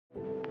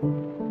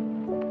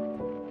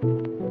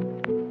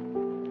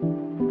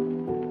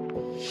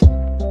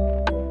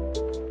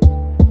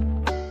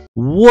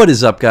What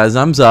is up, guys?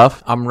 I'm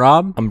Zuff. I'm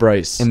Rob. I'm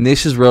Bryce. And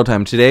this is Real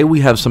Time. Today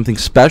we have something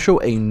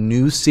special, a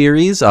new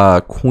series,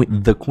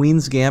 The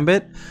Queen's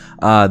Gambit.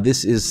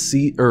 This is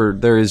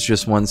there is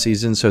just one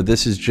season, so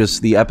this is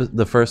just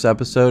the first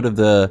episode of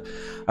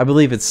I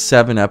believe it's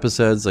 7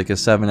 episodes, like a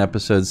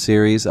 7-episode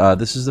series.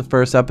 This is the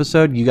first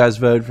episode. You guys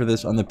voted for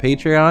this on the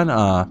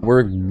Patreon.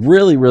 We're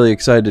really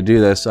excited to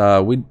do this.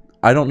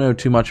 I don't know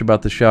too much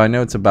about the show. I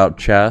know it's about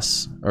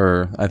chess,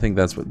 or I think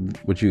that's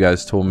what you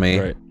guys told me.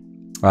 Right.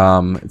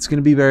 It's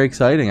gonna be very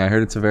exciting. I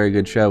heard it's a very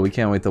good show. We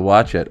can't wait to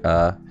watch it.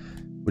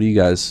 What do you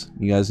guys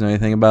know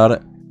anything about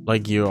it?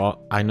 Like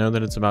I know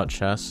that it's about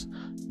chess.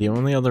 The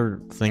only other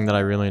thing that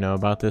I really know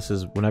about this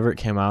is whenever it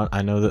came out,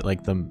 I know that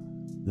like the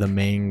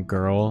main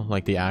girl,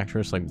 like the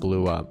actress, like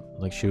blew up.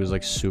 Like she was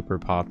like super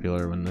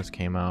popular when this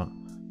came out.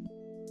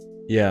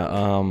 Yeah,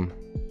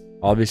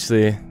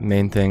 obviously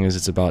main thing is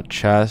it's about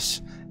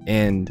chess,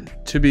 and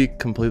to be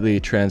completely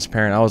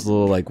transparent, I was a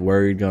little like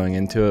worried going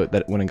into it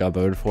that when it got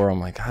voted for, I'm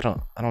like, I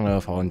don't know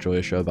if I'll enjoy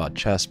a show about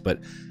chess. But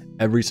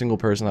every single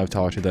person I've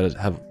talked to that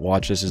have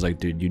watched this is like,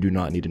 dude, you do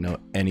not need to know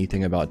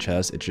anything about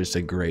chess. It's just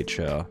a great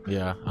show.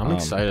 Yeah, I'm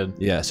excited.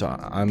 Yeah, so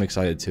I'm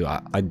excited too.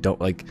 I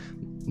don't like,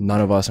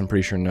 none of us, I'm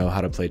pretty sure, know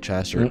how to play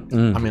chess. Or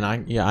I mean,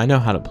 I know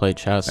how to play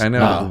chess. I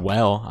know. Not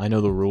well. I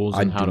know the rules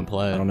and how to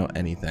play. I don't know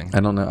anything. I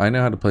don't know. I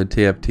know how to play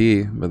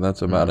TFT, but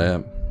that's about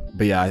it.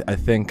 But yeah, I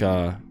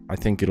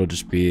think it'll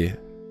just be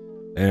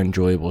an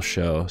enjoyable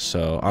show.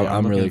 So Yeah,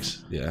 I'm really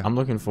I'm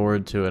looking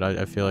forward to it.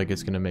 I feel like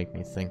it's gonna make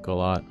me think a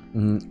lot.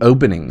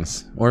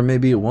 Openings, or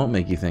maybe it won't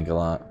make you think a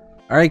lot.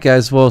 All right,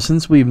 guys. Well,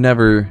 since we've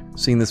never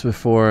seen this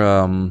before,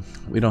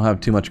 we don't have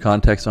too much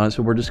context on it,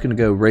 so we're just gonna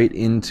go right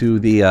into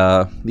the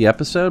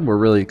episode. We're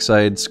really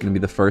excited. It's gonna be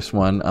the first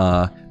one.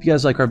 If you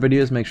guys like our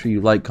videos, make sure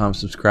you like, comment,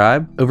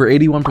 subscribe. Over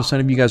 81%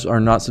 of you guys are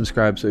not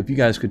subscribed, so if you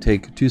guys could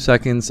take 2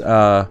 seconds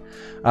out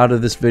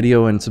of this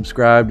video and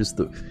subscribe, just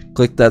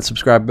click that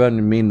subscribe button.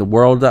 It mean the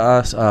world to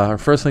us. Our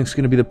first link is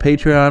going to be the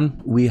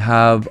Patreon. We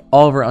have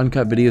all of our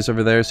uncut videos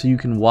over there, so you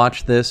can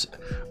watch this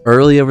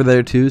early over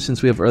there too.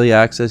 Since we have early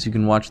access, you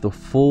can watch the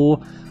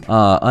full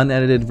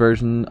unedited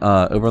version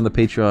over on the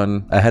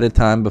Patreon ahead of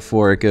time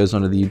before it goes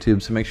onto the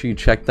YouTube, so make sure you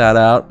check that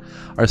out.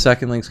 Our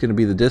second link is going to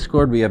be the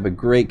Discord. We have a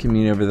great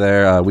community over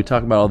there. We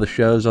talk about all the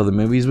shows, all the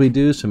movies we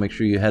do, so make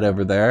sure you head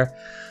over there.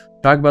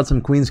 Talk about some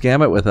Queen's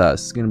Gambit with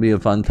us. It's going to be a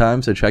fun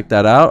time, so check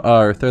that out.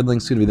 Our third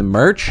link is going to be the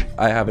merch.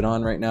 I have it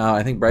on right now.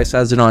 I think Bryce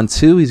has it on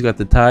too. He's got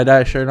the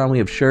tie-dye shirt on. We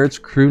have shirts,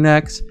 crew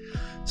necks,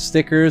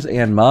 stickers,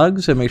 and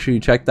mugs, so make sure you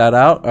check that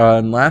out.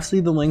 And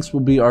lastly, the links will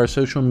be our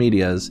social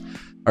medias,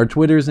 our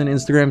Twitters and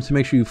Instagrams, so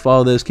make sure you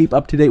follow those. Keep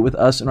up to date with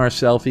us and our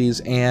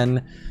selfies.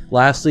 And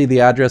lastly, the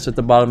address at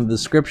the bottom of the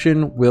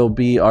description will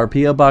be our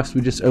P.O. box.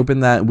 We just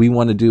opened that. We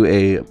want to do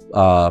a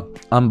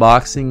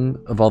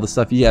unboxing of all the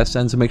stuff you guys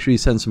send, so make sure you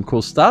send some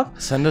cool stuff.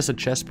 Send us a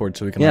chessboard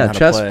so we can learn how to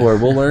play.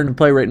 Chessboard. We'll learn to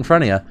play right in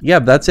front of you. Yeah,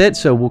 that's it.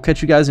 So we'll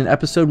catch you guys in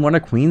episode 1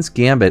 of Queen's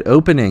Gambit.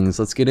 Openings.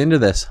 Let's get into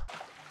this.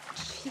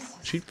 Is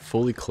she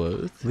fully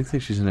clothed? Looks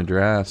like she's in a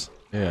dress.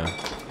 Yeah.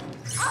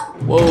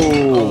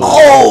 Whoa!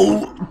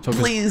 Oh!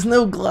 Please,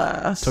 no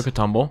glass. Took a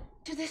tumble.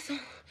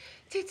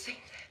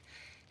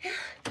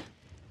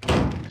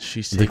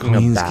 She's The taking a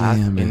Queen's bath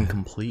Gambit. in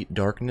complete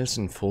darkness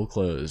and full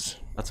clothes.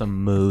 That's a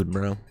mood,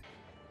 bro.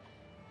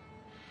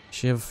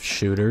 She have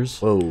shooters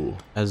Whoa.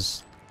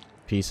 as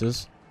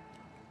pieces.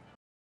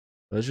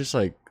 That's just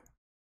like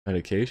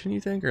medication,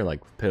 you think, or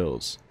like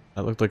pills?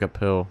 That looked like a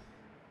pill.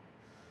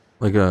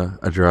 Like a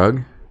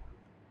drug?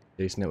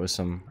 Tasting it with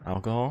some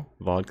alcohol,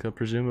 vodka,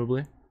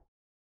 presumably.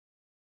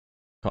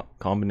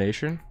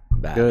 Combination?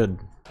 Bad. Good.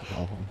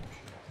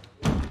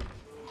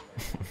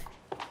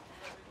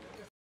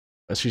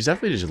 She's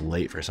definitely just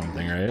late for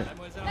something, right?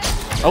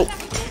 Oh!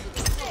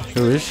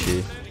 Who is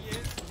she?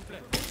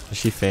 Is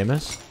she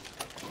famous?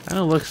 Kind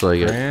of looks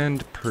like it.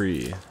 Grand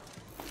Prix.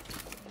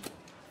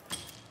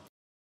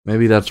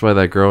 Maybe that's why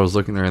that girl was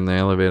looking at her in the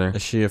elevator.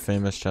 Is she a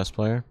famous chess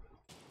player?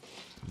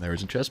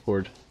 There's a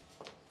chessboard.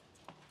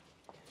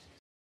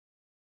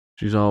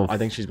 She's all... I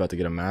think she's about to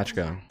get a match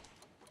going.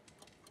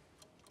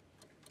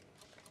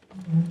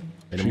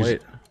 Made him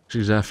wait.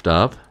 She's effed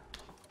up.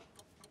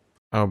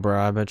 Oh, bro,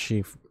 I bet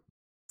she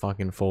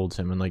fucking folds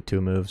him in like 2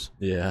 moves.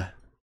 Yeah.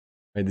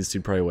 Made this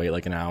dude probably wait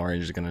like an hour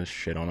and just gonna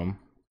shit on him.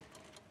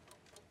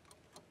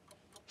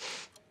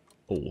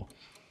 Oh.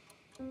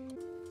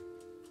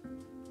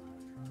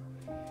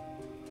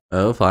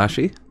 Oh,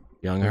 flashy.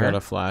 Young I got her.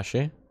 a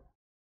flashy.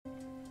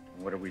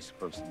 What are we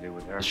supposed to do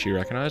with her? Does she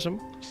recognize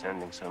him?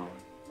 Sending someone.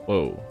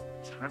 Whoa.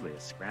 There's hardly a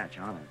scratch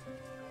on her.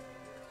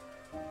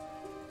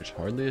 There's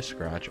hardly a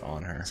scratch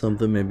on her.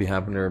 Something maybe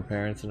happened to her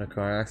parents in a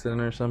car accident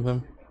or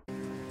something.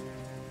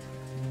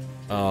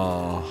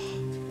 Oh.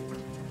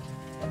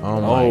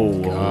 Oh my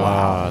Oh,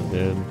 god, wow.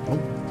 dude.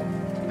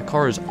 The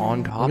car is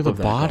on top Look at the of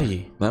that car.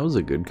 body. That was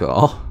a good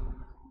call.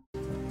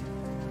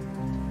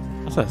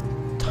 That's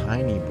a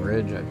tiny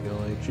bridge, I feel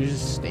like. She's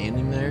just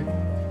standing there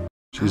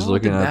She's How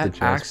looking did at the that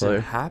chess player.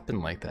 accident happen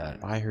like that?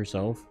 by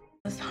herself.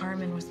 Miss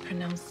Harmon was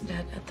pronounced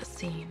dead at the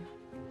scene.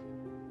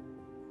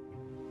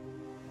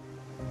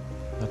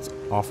 That's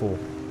awful.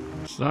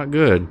 It's not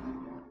good.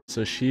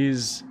 So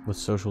she's With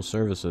social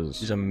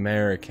services.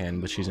 American,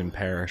 but she's in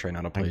Paris right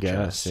now to play I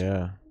guess, chess.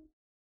 yeah.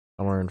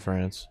 Somewhere in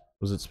France.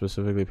 Was it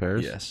specifically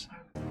Paris? Yes.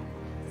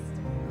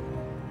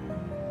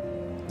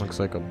 Looks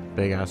like a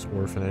big ass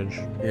orphanage.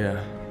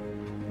 Yeah.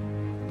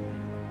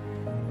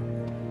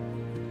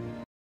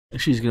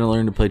 She's gonna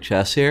learn to play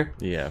chess here.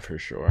 Yeah, for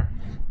sure.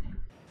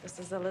 This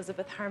is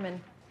Elizabeth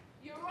Harmon.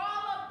 You're all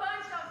a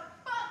bunch of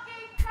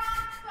fucking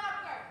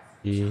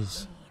cocksuckers!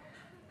 Jeez.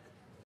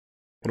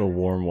 What a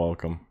warm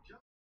welcome.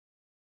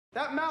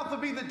 That mouth will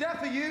be the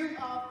death of you.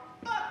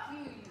 Fuck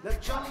you,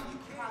 Let Johnny.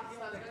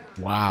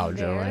 Wow,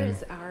 There Joanne.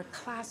 is our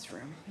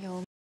classroom.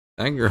 You'll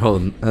That girl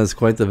has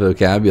quite the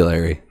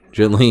vocabulary.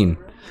 Jolene.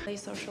 play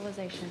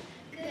socialization.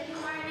 Good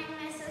morning,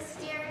 Mrs.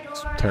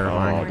 Steerdorf.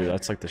 Terrifying. Oh, dude,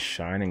 that's like the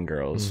Shining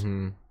Girls.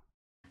 Mm-hmm.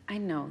 I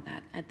know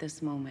that at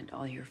this moment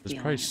all you're It's feeling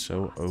probably is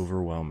so loss.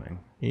 overwhelming.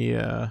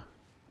 Yeah.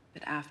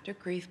 But after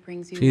grief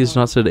brings you She has hope,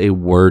 not said a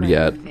word prayer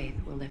yet. and faith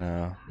will lift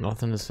No,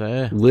 Nothing to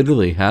say.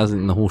 Literally hasn't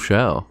in the whole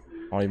show.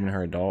 not even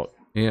her adult.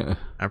 Yeah.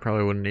 I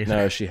probably wouldn't either.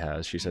 No, she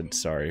has. She said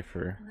sorry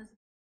for.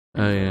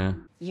 Oh yeah.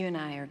 You and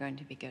I are going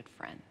to be good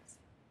friends.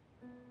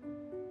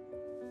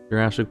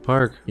 Jurassic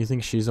Park. You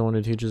think she's the one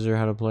who teaches her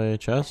how to play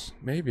chess?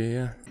 Maybe,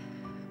 yeah.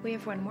 We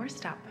have one more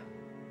stop.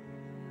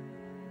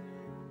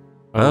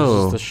 This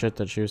Oh. is the shit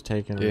that she was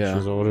taking when Yeah. she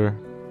was older.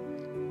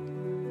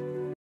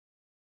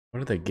 What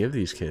did they give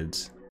these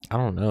kids? I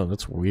don't know.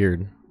 That's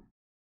weird.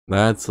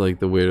 That's like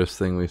the weirdest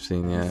thing we've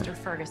seen yet. Mr.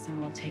 Ferguson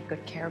will take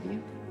good care of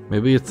you.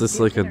 Maybe it's just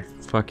like a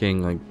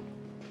fucking like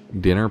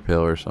dinner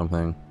pill or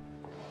something.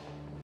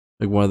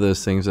 Like one of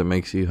those things that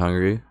makes you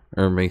hungry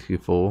or makes you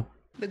full.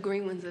 The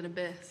green ones are the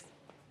best.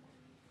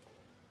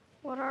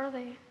 What are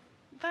they?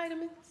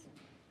 Vitamins.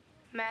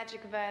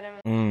 Magic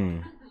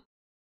vitamin.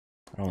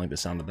 I don't like the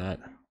sound of that.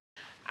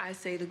 I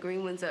say the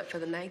green ones up for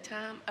the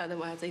nighttime,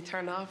 otherwise they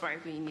turn off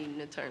right when you need them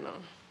to turn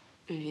on.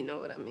 If you know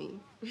what I mean.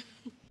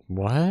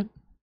 What?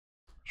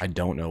 I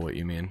don't know what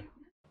you mean.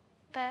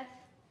 Beth.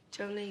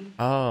 Jolene,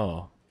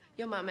 Oh.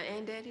 your mama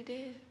and daddy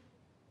dead?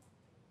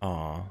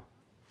 Aw.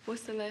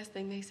 What's the last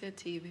thing they said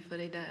to you before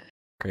they died?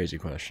 Crazy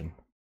question.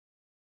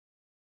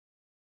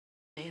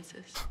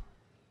 Answers.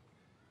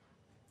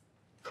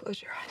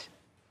 Close your eyes.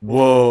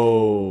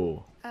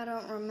 Whoa. I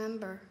don't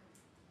remember.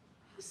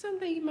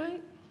 Someday you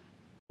might.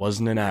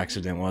 Wasn't an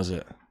accident, was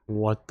it?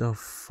 What the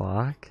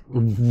fuck?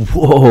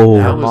 Whoa.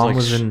 That Her was mom like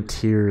was in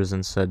tears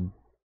and said,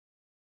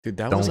 Dude,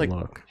 that "Don't was like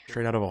look."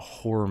 straight out of a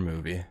horror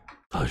movie.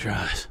 Close your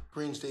eyes.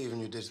 Greens to even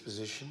your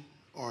disposition.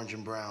 Orange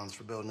and browns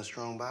for building a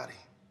strong body.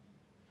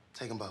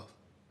 Take them both.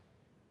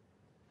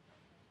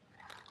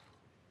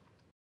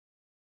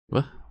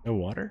 What? No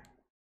water?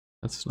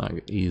 That's not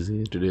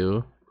easy to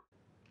do.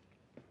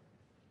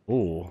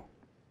 Ooh.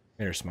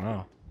 Made her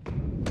smile.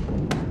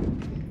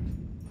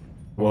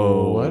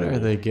 Whoa, what are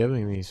they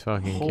giving these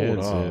fucking Hold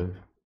kids, up. dude?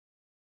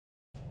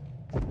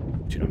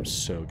 Dude, I'm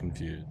so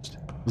confused.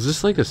 Is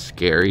this like a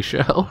scary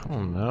show? I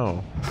don't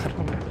know. I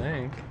don't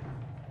think.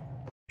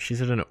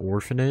 She's at an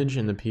orphanage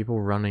and the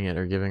people running it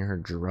are giving her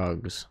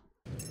drugs.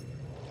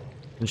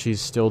 And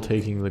she's still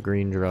taking the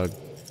green drug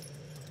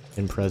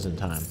in present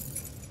time.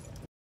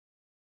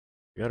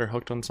 You got her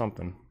hooked on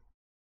something.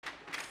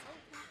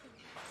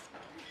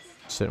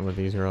 Sitting with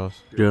these girls.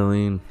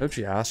 Jolene. I hope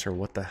she asked her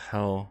what the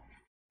hell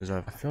is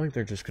that. I feel like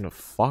they're just gonna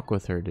fuck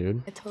with her,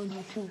 dude. I told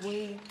you to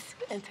wait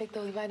and take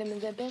those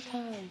vitamins at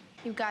bedtime.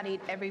 You gotta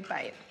eat every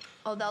bite.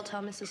 Oh, they'll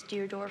tell Mrs.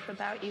 Deerdorf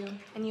about you,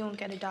 and you won't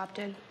get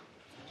adopted.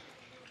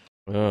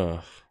 Ugh.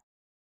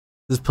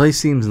 This place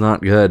seems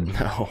not good.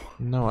 No.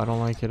 No, I don't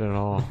like it at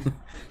all.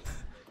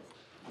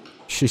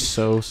 She's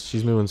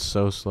moving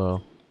so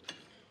slow.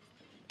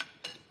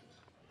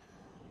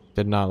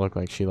 Did not look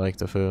like she liked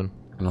the food.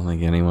 I don't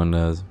think anyone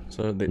does.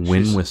 So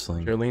Wind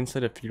whistling. Charlene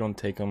said if you don't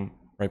take them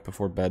right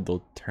before bed,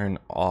 they'll turn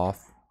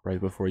off right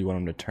before you want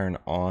them to turn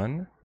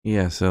on.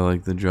 Yeah, so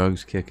like the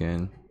drugs kick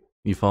in.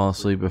 You fall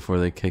asleep before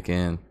they kick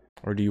in.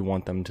 Or do you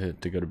want them to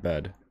go to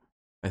bed?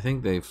 I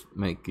think they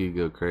make you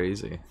go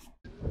crazy.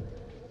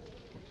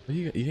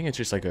 You think it's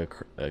just like a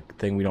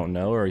thing we don't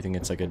know, or you think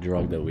it's like a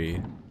drug that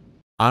we...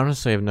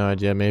 Honestly, I have no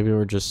idea. Maybe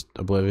we're just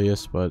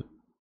oblivious, but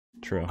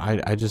True.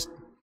 I just...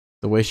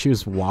 The way she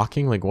was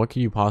walking, like, what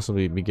could you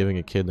possibly be giving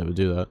a kid that would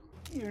do that?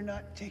 You're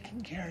not taking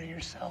care of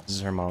yourself. This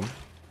is her mom.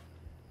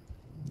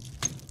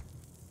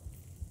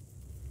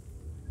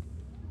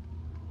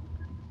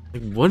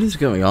 Like, what is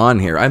going on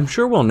here? I'm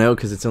sure we'll know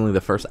because it's only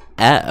the first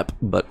app,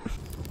 but...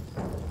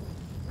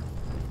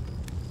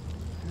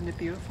 Isn't it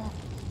beautiful?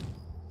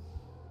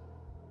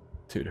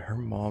 Dude, her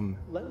mom...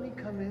 Let me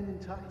come in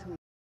and talk to me.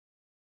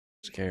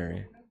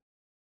 Scary.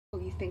 Oh,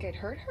 you think I'd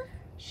hurt her?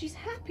 She's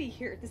happy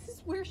here. This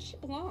is where she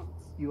belongs.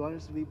 You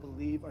honestly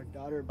believe our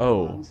daughter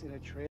Oh. belongs in a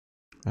trailer?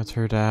 That's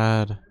her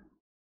dad.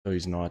 So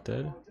he's not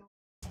dead?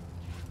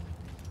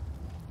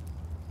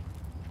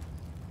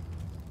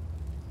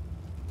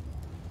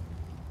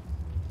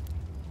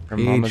 Her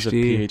mom has a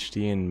PhD.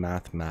 PhD in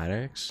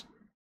mathematics?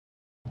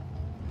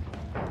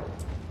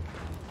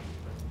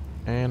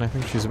 And I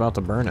think she's about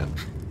to burn it.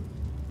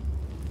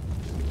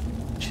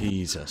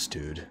 Jesus,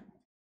 dude.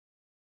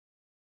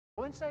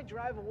 Once I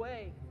drive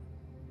away,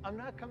 I'm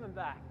not coming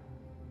back.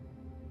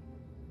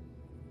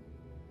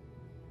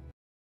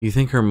 You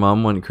think her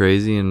mom went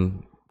crazy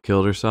and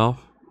killed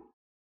herself?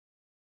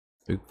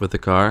 With the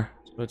car?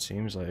 That's what it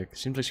seems like.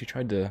 Seems like she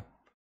tried to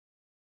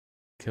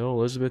kill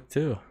Elizabeth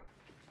too.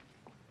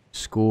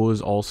 School is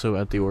also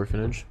at the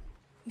orphanage.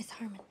 Miss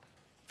Harmon,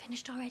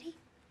 finished already?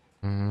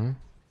 Mm-hmm.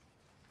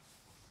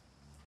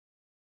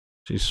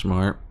 She's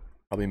smart.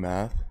 Probably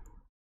math.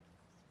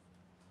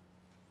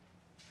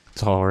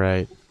 It's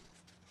alright.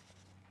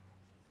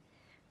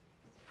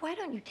 Why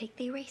don't you take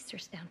the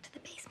erasers down to the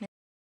basement?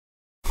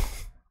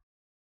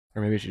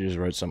 Or maybe she just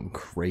wrote something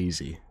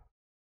crazy.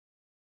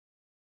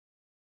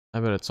 I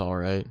bet it's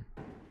alright.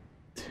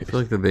 I feel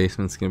like the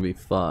basement's gonna be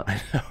fun.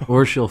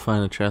 Or she'll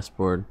find a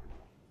chessboard.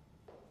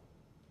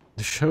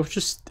 The show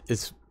just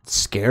is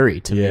scary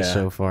to me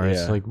so far.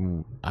 It's like,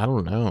 I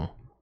don't know.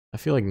 I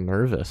feel like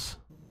nervous.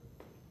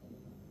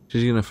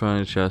 She's gonna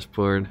find a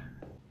chessboard.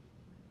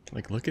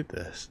 Like, look at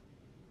this.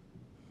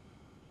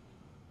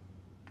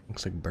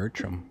 Looks like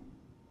Bertram.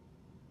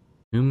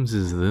 Whom's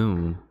is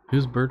them?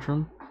 Who's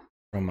Bertram?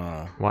 From,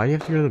 Why do you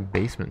have to go to the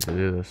basement to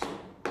do this?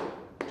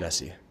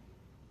 Jesse.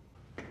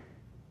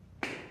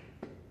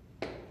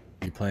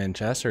 He playing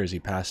chess or is he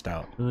passed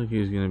out? I feel like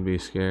he's gonna be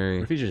scary.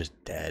 What if he's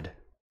just dead?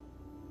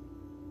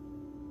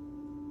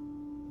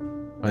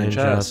 Playing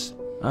chess.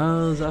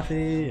 Oh,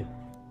 Zuffy!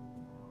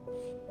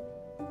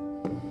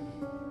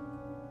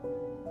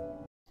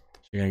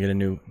 You're gonna get a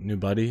new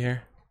buddy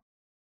here?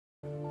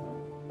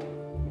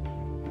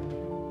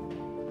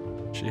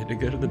 She had to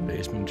go to the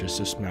basement just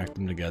to smack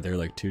them together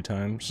like 2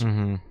 times.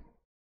 Mm-hmm.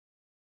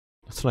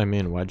 That's what I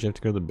mean. Why'd you have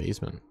to go to the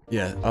basement?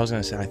 Yeah, I was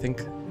gonna say, I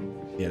think,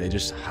 yeah, they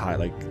just hide,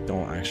 like,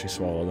 don't actually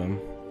swallow them.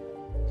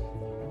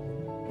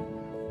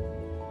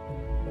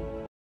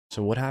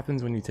 So what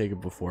happens when you take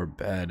it before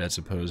bed as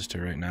opposed to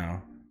right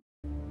now?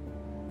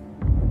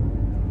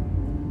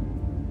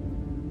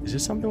 Is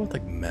this something with,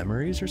 like,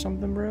 memories or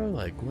something, bro?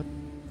 Like, what?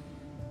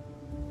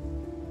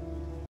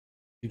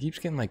 He keeps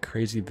getting, like,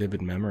 crazy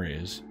vivid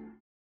memories.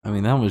 I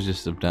mean, that was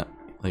just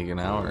like an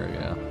hour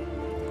ago.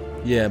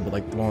 Yeah, but,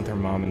 like, the one with her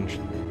mom and...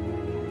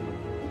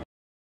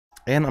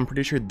 And I'm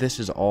pretty sure this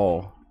is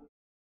all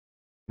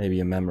maybe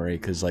a memory,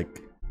 because,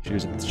 like, she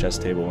was at the chess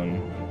table and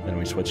then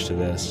we switched to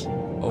this.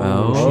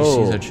 Oh,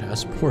 she sees a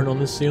chessboard on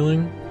the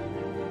ceiling?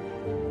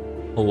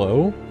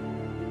 Hello?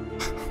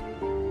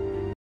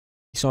 You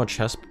saw a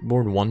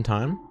chessboard one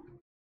time?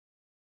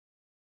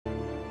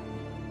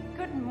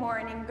 Good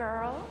morning,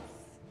 girls.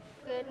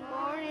 Good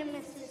morning,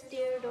 Mrs.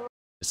 Deardor.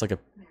 It's like a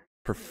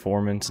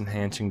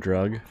performance-enhancing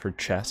drug for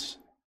chess.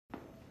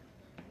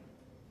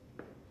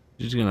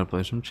 She's gonna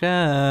play some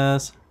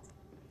chess.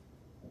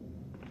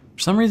 For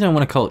some reason, I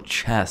want to call it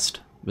chest,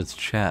 but it's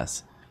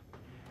chess.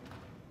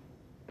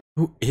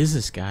 Who is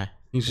this guy?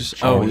 He's just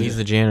he's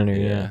the janitor.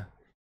 Yeah.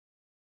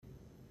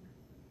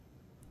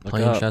 Look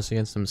Playing up. chess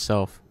against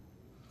himself.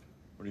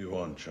 What do you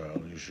want,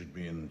 child? You should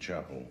be in the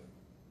chapel.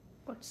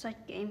 What's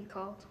that game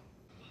called?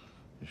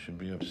 You should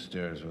be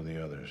upstairs with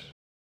the others.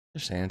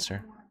 Just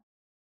answer.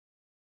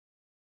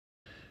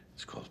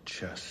 It's called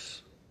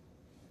chess.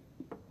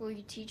 Will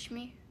you teach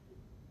me?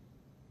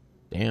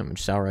 Damn,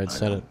 just outright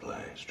said it.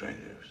 Play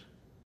strangers.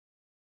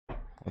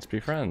 Let's be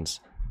friends.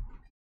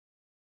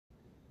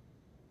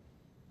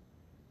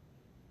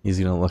 He's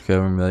gonna look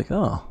over and be like,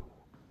 "Oh,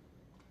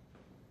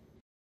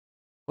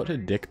 What a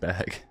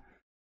dickbag."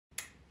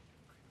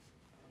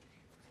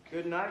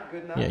 Good night,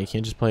 good night. Yeah, you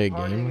can't just play a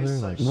game with her?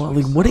 Like,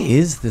 what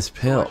is this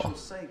pill?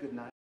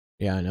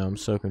 yeah, I know. I'm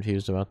so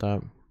confused about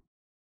that.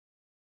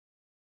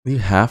 You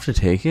have to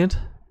take it?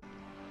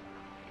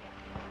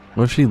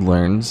 What if she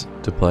learns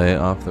to play it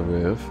off the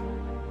roof?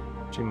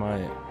 She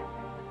might.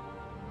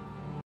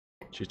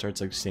 She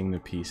starts like seeing the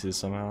pieces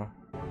somehow.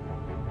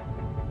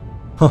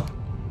 Huh.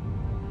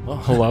 Oh,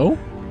 Hello?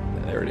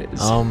 There it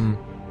is.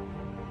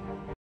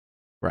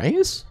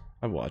 Bryce?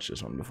 I've watched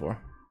this one before.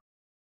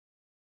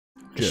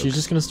 Is she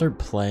just gonna start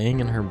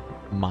playing in her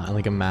mind,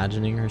 like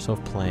imagining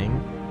herself playing?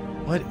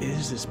 What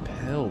is this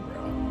pill,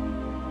 bro?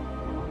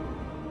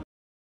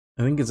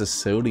 I think it's a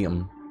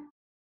sodium.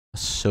 A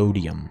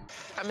sodium.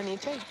 How many you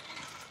take?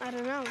 I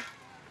don't know.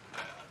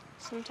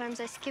 Sometimes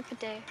I skip a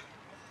day,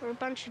 or a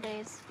bunch of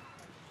days,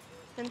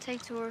 then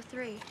take 2 or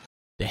 3.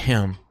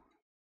 Damn.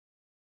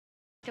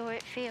 The way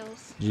it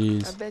feels.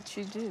 Jeez. I bet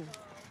you do.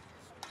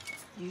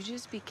 You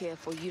just be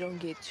careful you don't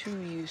get too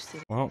used to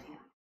it. Well,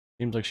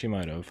 seems like she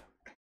might have.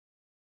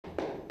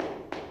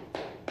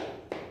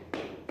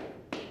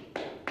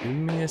 Give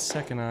me a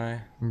second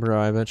eye. Bro,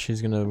 I bet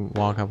she's gonna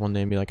walk up one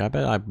day and be like, I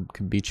bet I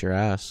could beat your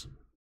ass.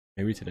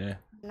 Maybe today.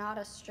 Not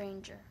a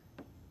stranger.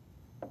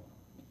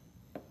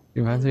 It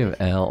reminds me of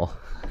L.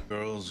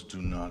 Girls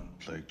do not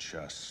play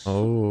chess.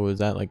 Oh, is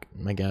that like,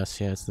 I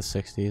guess, yeah, it's the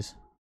 60s.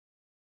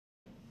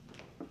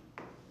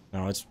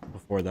 No, it's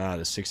before that.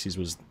 The 60s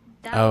was...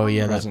 Oh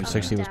yeah, that Present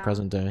 60 was down.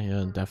 present day,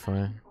 yeah,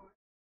 definitely.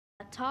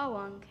 A tall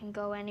one can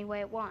go any way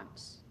it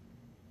wants.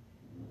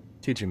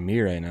 Teaching me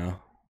right now.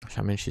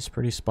 I mean, she's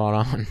pretty spot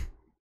on.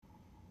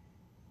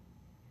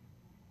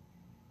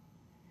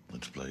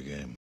 Let's play a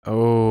game.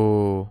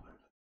 Oh.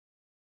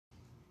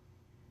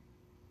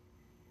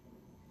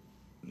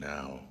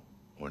 Now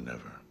or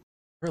never.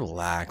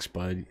 Relax,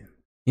 bud.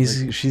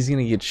 She's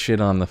gonna get shit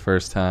on the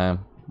first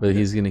time, but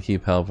he's gonna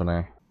keep helping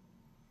her.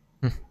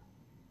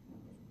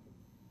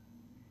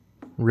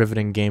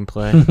 Riveting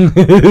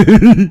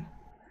gameplay.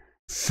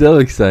 So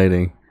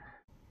exciting.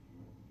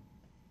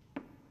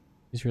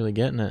 He's really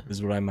getting it. This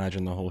is what I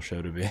imagine the whole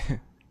show to be.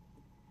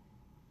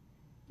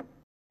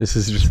 This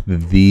is just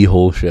the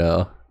whole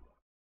show.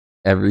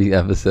 Every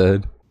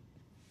episode.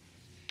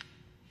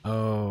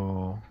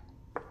 Oh.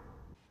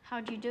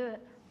 How'd you do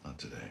it? Not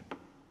today.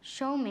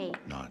 Show me.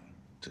 Not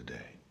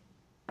today.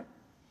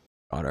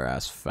 Got her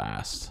ass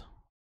fast.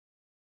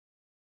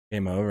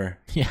 Game over.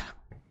 Yeah.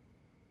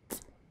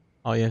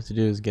 All you have to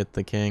do is get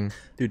the king.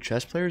 Dude,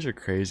 chess players are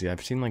crazy.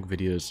 I've seen like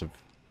videos of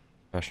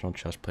professional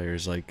chess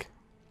players like.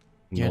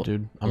 Yeah,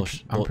 dude.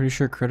 I'm pretty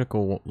sure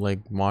Critical like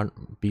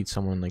beat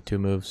someone like 2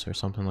 moves or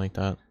something like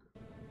that.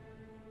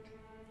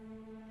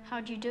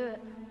 How'd you do it?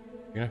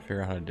 You're gonna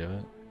figure out how to do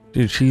it.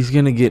 Dude, she's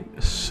gonna get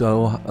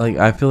so like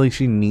I feel like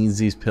she needs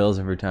these pills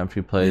every time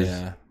she plays.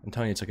 Yeah, I'm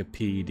telling you, it's like a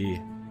PED.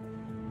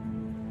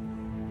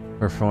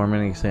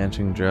 Performing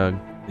expansion drug.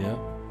 Yeah.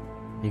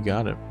 You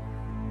got it.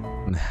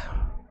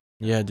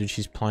 Yeah, dude,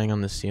 she's playing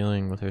on the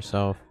ceiling with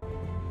herself.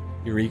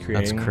 You're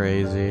recreating. That's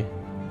crazy.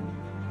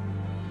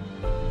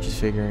 She's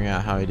figuring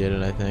out how he did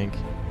it, I think.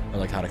 Or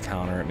like how to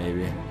counter it,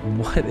 maybe.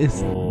 What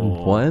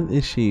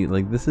is she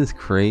like? This is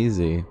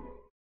crazy.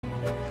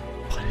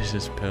 What is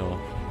this pill?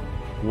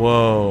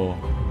 Whoa.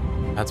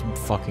 That's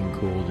fucking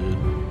cool, dude.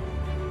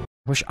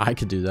 I wish I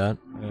could do that.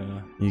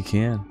 Yeah. You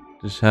can.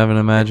 Just have an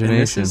imagination.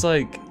 And this is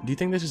like, do you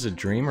think this is a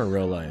dream or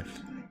real life?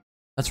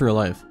 That's real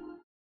life.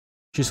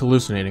 She's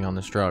hallucinating on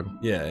this drug.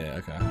 Yeah, yeah,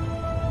 okay.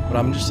 But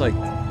I'm just like,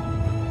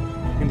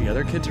 you think the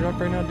other kids are up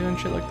right now doing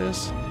shit like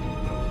this?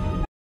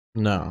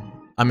 No.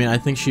 I mean, I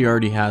think she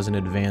already has an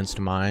advanced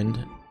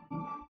mind.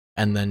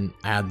 And then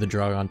add the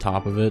drug on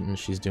top of it, and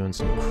she's doing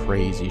some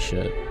crazy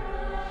shit.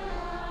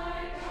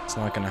 It's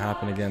not gonna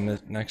happen again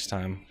next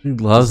time. She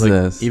loves like,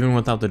 this. Even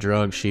without the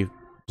drug, she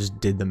just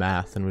did the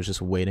math and was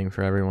just waiting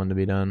for everyone to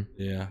be done.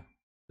 Yeah.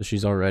 So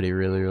she's already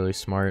really, really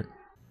smart.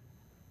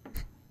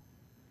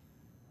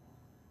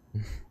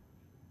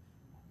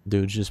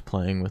 Dude's just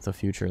playing with a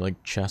future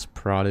like chess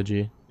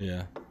prodigy.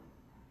 Yeah.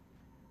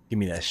 Give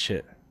me that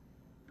shit.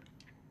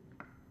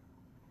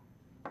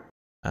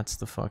 That's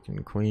the fucking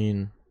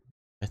queen,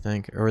 I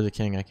think, or the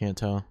king. I can't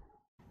tell.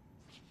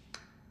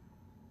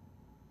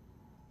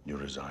 You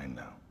resign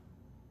now.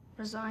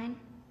 Resign?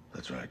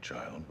 That's right,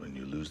 child. When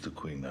you lose the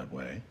queen that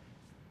way,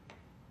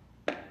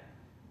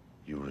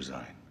 you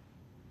resign.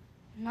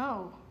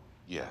 No.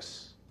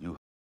 Yes, you.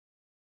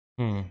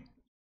 Hmm.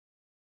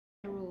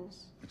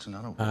 Rules. It's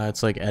not a.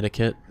 It's like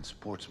etiquette. It's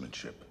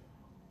sportsmanship.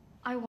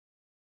 I want.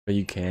 But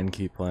you can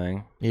keep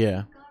playing.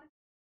 Yeah.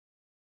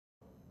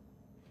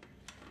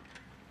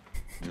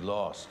 You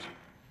lost.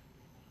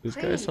 This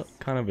guy's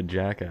kind of a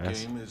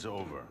jackass. Game is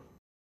over.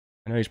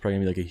 I know he's probably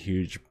gonna be like a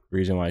huge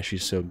reason why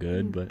she's so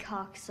good, but.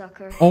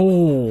 Cocksucker.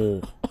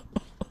 Oh.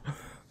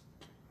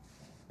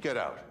 Get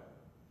out.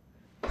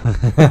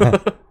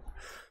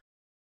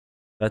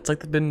 That's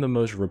like been the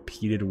most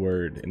repeated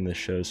word in this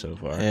show so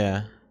far.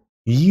 Yeah.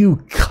 You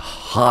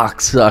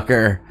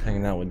cocksucker.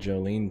 Hanging out with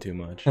Jolene too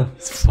much.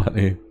 It's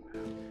funny.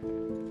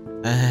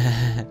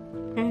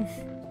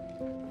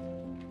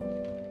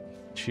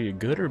 Is she a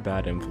good or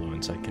bad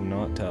influence? I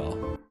cannot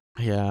tell.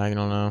 Yeah, I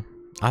don't know.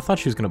 I thought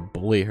she was gonna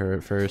bully her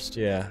at first.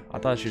 Yeah, I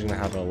thought she was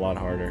gonna have it a lot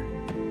harder.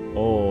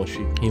 Oh,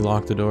 He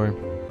locked the door.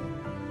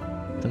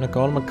 Then I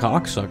called him a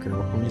cocksucker.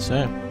 What can you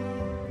say?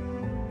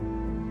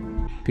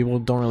 People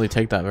don't really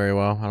take that very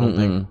well, I don't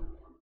think.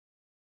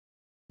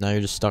 Now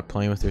you're just stuck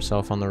playing with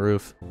yourself on the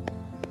roof.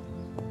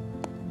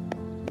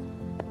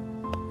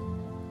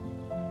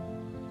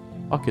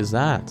 Fuck is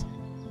that?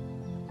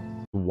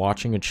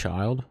 Watching a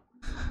child?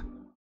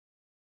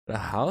 a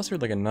house or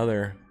like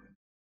another?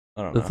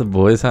 I don't know. That's a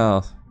boy's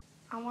house.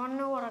 I want to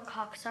know what a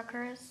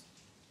cocksucker is.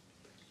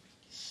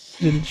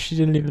 She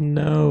didn't even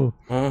know.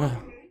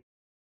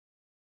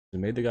 It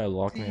made the guy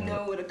lock me Do you know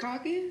out. what a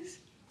cock is?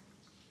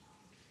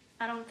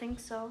 I don't think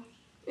so.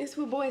 It's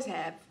what boys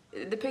have.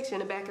 The picture in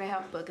the back of the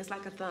health book is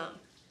like a thumb.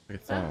 Like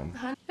a thumb.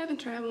 I haven't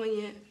tried one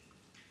yet.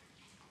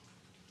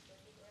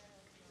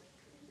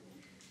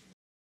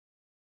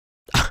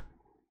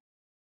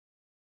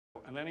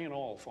 And any and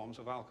all forms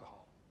of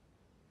alcohol.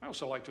 I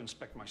also like to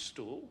inspect my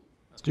stool.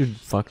 This dude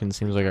fucking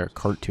seems like a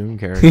cartoon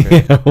character.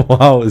 Yeah,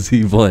 wow, is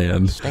he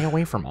playing? Stay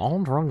away from all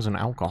drugs and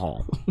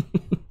alcohol.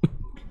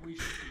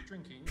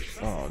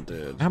 Oh,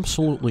 dude.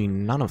 Absolutely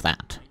none of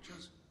that.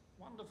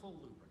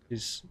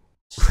 He's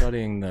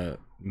studying the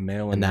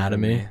male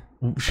anatomy.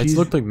 It's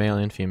looked like male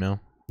and female.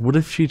 What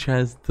if she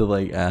tries to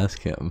like ask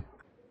him?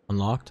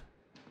 Unlocked?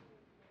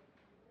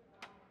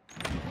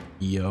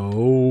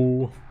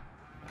 Yo.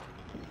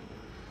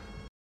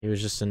 She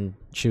was just in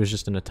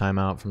a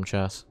timeout from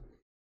chess.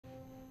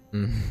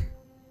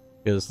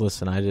 Because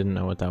listen, I didn't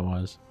know what that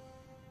was.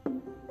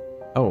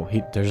 Oh,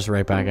 they're just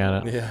right back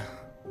at it. Yeah.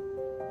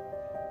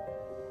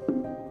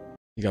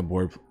 He got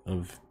bored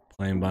of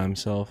playing by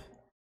himself.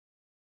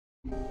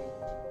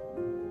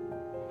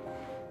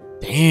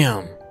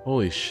 Damn.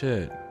 Holy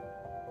shit.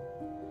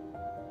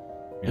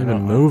 They've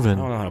been moving. I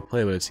don't know how to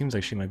play, but it seems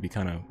like she might be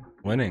kind of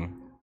winning.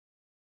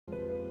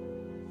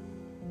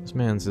 This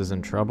man's is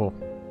in trouble.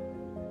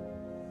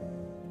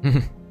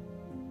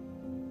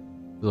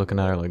 Looking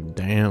at her like,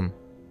 damn.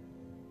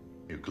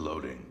 You're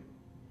gloating.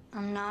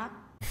 I'm not.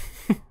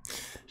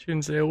 She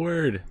didn't say a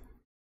word.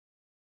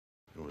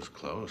 It was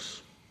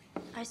close.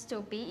 I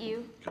still beat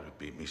you. Could have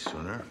beat me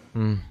sooner.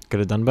 Could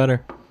have done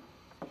better.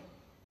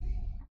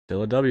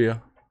 Still a W.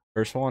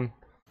 First one.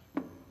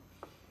 You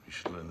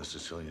should learn the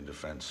Sicilian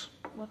defense.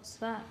 What's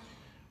that?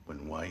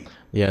 When white.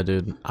 Yeah,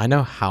 dude. I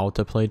know how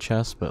to play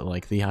chess, but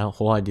like the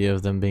whole idea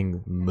of them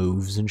being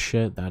moves and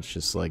shit, that's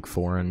just like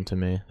foreign to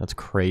me. That's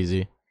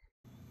crazy.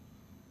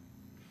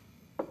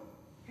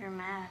 You're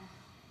mad.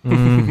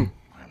 I'm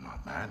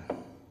not mad.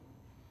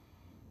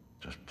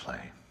 Just play.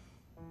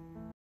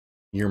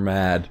 You're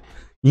mad.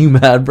 You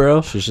mad,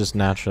 bro? She's just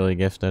naturally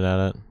gifted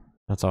at it.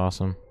 That's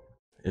awesome.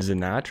 Is it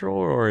natural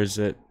or is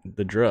it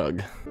the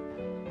drug?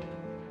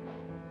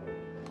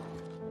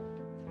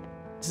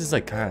 This is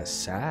like kind of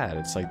sad.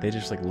 It's like they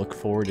just like look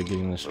forward to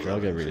getting this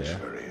drug every day.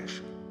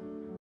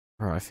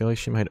 Bro, I feel like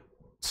she might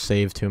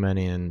save too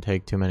many and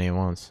take too many at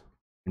once.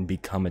 And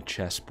become a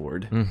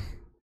chessboard. Mom,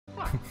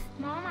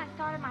 I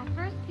started my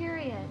first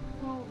period.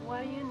 Well,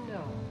 what do you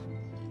know?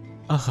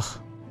 Ugh.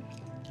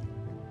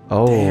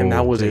 Oh, damn,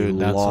 that was dude, a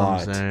that's lot.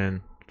 what I'm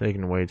saying.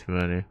 Taking way too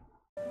many.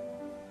 I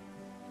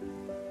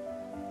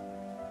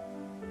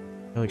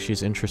feel like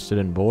she's interested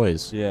in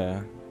boys.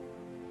 Yeah.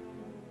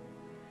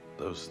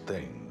 Those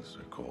things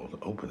are called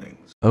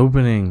openings.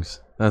 Openings.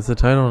 That's the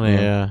title name.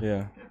 Yeah.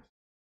 Yeah.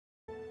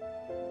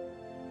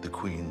 The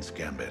Queen's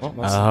Gambit.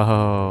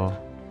 Oh.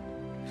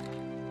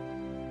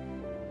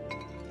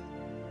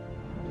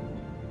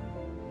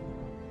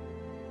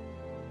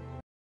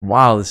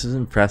 Wow, this is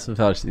impressive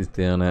how she's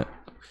doing it.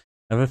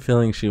 I have a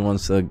feeling she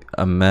wants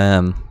a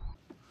man.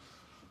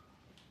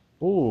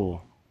 Ooh.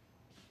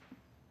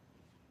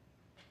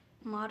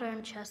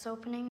 Modern chess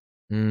opening.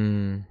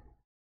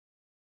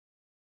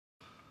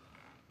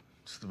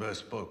 It's the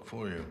best book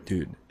for you.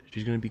 Dude,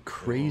 she's gonna be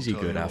crazy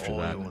good after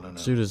that.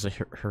 This dude is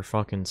her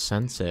fucking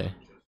sensei.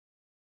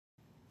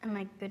 Am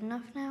I good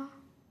enough now?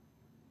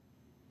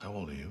 How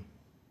old are you?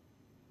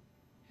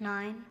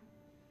 9.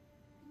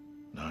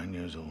 9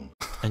 years old.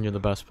 And you're the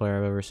best player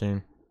I've ever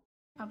seen.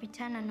 I'll be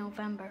 10 in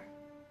November.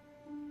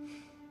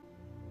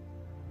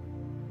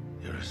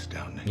 You're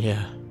astounding.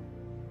 Yeah.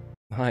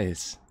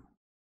 Nice.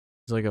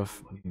 He's like a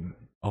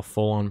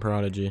full-on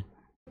prodigy.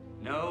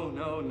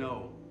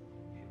 No.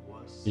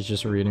 He's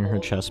just reading her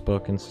chess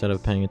book instead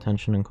of paying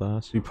attention in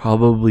class. She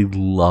probably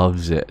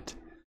loves it.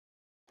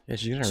 Yeah,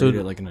 she's gonna read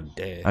it like in a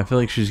day. I feel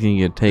like she's gonna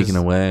get taken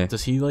away.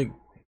 Does he like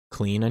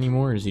clean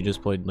anymore, or does he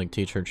just play like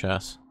teach her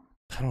chess?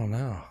 I don't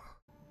know.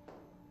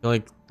 I feel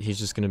like he's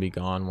just gonna be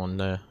gone one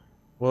day.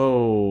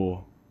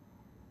 Whoa.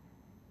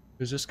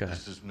 Who's this guy?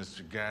 This is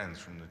Mr. Gans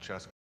from the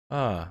chess.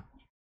 Ah.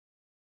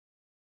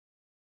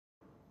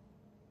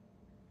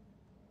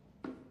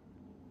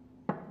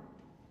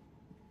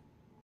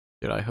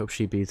 Dude, I hope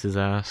she beats his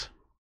ass.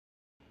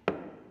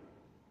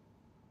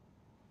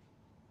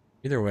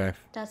 Either way.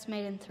 That's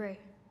made in 3.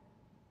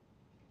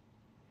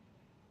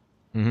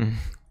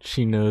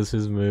 She knows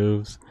his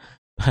moves.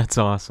 That's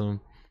awesome.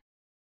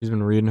 She's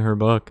been reading her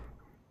book.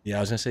 Yeah,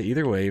 I was gonna say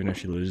either way, even if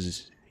she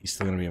loses, he's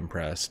still gonna be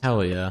impressed.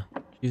 Hell yeah.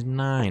 She's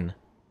 9.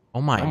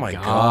 Oh my, my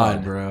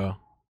god, God. bro.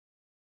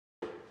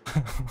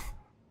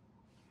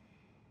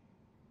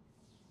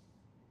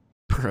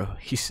 Bro,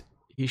 he's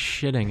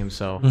shitting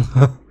himself.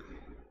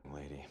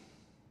 Lady,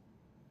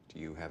 do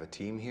you have a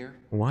team here?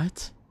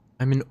 What?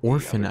 I'm an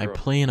orphan. I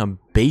play in a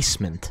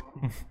basement.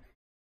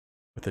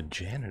 With a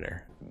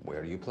janitor.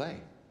 Where do you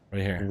play?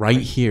 Right here. Right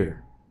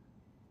here.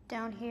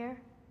 Down here,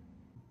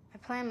 I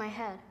play in my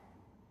head.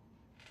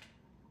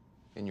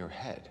 In your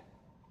head.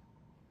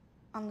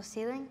 On the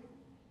ceiling?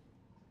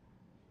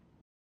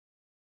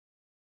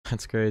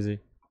 That's crazy.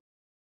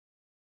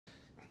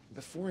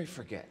 Before I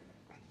forget,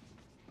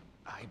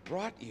 I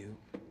brought you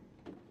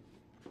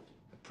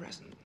a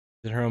present.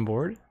 Is it her on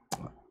board?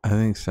 I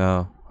think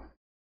so.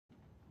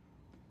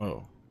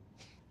 Oh.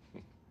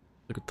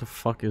 Look, what the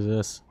fuck is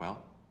this?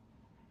 Well.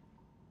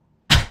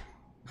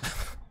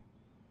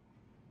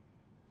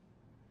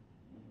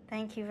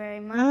 Thank you very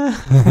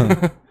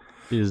much.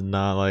 She does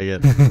not like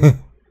it.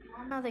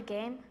 Another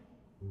game?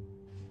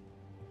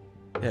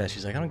 Yeah,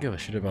 she's like, I don't give a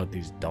shit about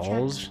these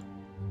dolls.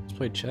 Let's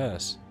play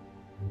chess.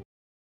 I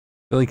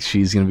feel like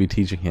she's gonna be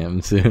teaching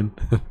him soon.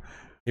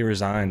 He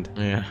resigned.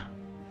 Yeah.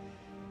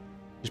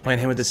 She's playing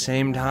him at the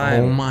same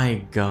time. Oh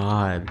my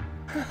god.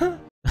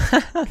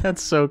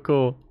 That's so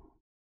cool.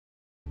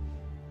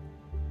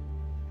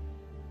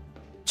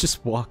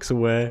 Just walks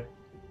away.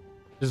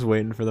 Just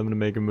waiting for them to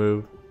make a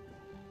move.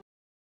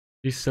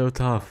 She's so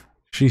tough.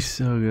 She's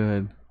so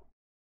good.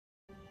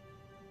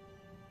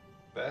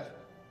 Beth?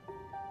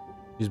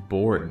 She's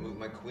bored. Move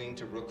my queen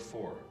to rook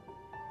 4.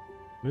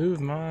 Move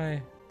my.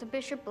 The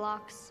bishop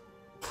blocks.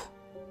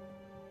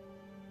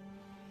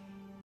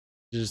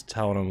 Just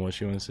telling him what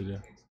she wants to do.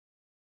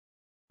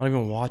 Not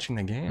even watching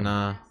the game.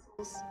 Nah.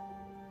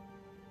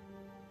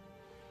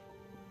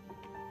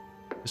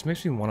 This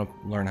makes me want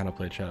to learn how to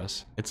play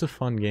chess. It's a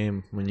fun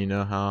game when you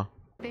know how.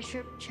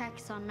 Bishop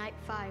checks on knight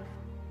 5.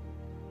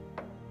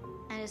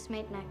 And it's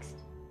mate next.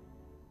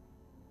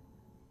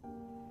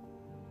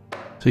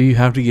 So you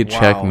have to get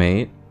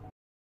checkmate.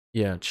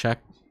 Yeah,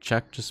 check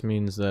just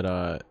means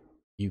that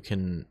you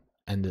can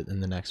end it in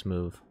the next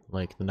move.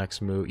 Like the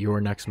next move, your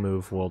next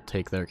move will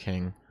take their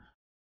king.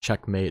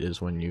 Checkmate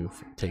is when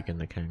you've taken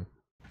the king.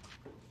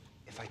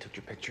 If I took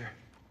your picture,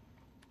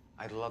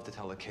 I'd love to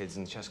tell the kids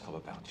in the chess club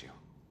about you.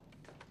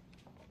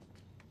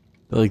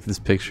 I like this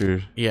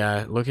picture.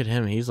 Yeah, look at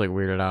him. He's like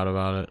weirded out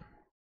about it.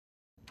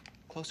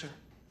 Closer.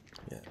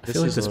 Yeah, I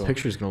feel like this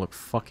picture is gonna look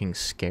fucking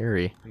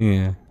scary.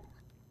 Yeah.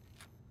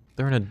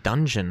 They're in a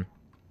dungeon.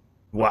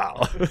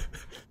 Wow.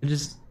 I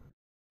just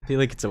feel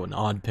like it's an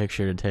odd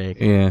picture to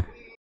take. Yeah.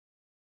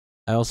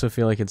 I also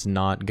feel like it's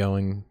not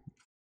going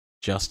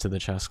just to the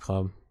chess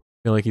club. I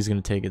feel like he's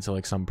gonna take it to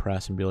like some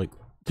press and be like,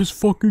 "This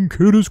fucking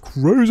kid is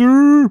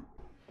crazy."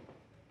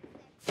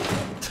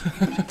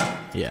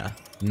 Yeah,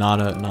 not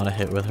a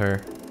hit with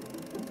her.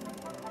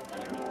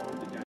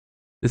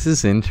 This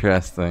is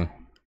interesting.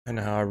 I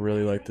know how I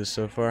really like this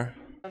so far.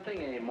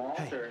 Hey,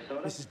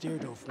 Mrs.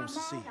 Deerdorf wants to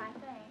see you.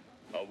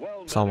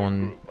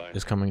 Someone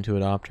is coming to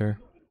adopt her.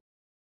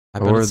 I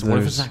Or bet it's, what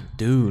if it's that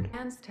dude?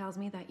 Hans tells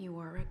me that you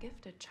are a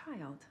gifted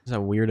child. Is that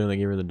weirdo that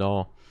gave her the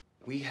doll?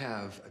 We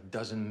have a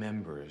dozen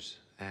members,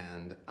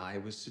 and I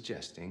was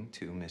suggesting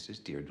to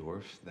Mrs.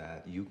 Deerdorf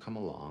that you come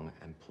along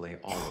and play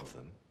all of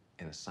them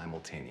in a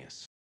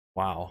simultaneous.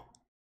 Wow.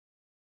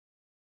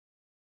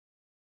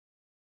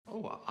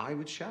 Oh, I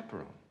would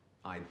chaperone.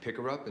 I'd pick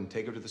her up and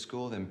take her to the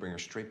school, then bring her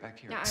straight back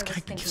here. Yeah, This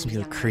guy gives me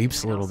the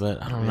creeps a little bit.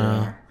 I don't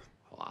know.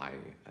 Well, I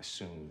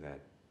assumed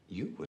that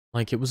you would.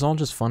 Like, it was all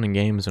just fun and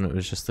games when it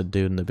was just the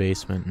dude in the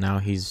basement. Now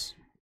he's...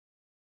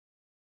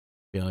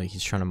 I feel like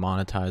he's trying to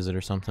monetize it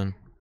or something.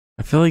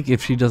 I feel like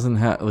if she doesn't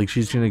have, like,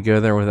 she's gonna go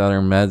there without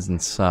her meds and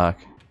suck.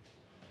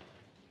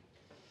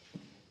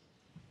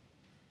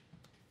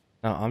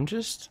 Now I'm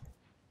just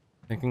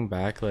thinking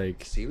back,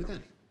 like, See you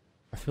then.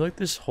 I feel like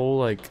this whole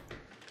like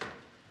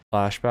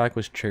flashback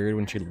was triggered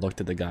when she looked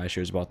at the guy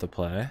she was about to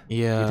play.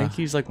 Yeah. Do you think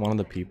he's like one of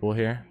the people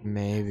here?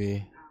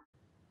 Maybe.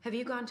 Have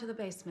you gone to the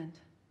basement?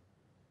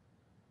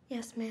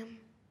 Yes, ma'am.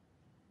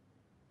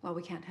 Well,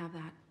 we can't have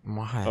that.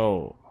 Why?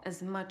 Oh.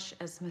 As much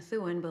as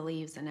Methuen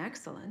believes in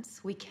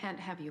excellence, we can't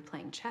have you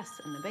playing chess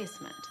in the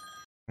basement.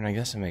 I mean, I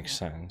guess it makes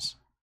sense.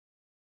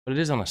 But it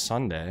is on a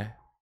Sunday.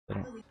 They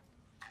don't...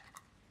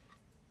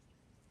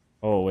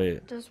 Oh,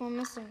 wait. There's one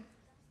missing.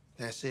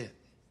 That's it.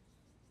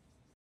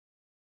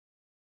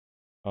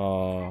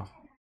 Where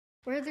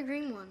are the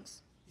green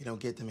ones? You don't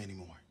get them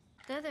anymore.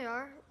 There they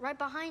are, right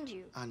behind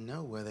you. I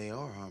know where they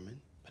are,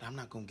 Harmon, but I'm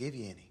not gonna give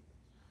you any.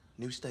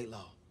 New state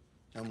law.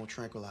 No more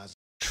tranquilizers.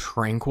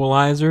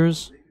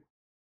 Tranquilizers?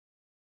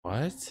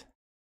 What?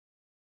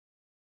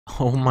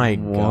 Oh my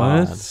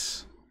god.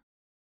 What?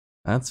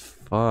 That's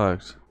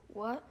fucked.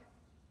 What?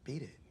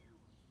 Beat it.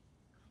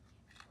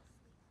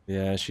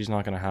 Yeah, she's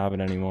not gonna have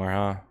it anymore,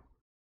 huh?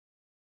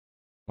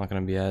 Not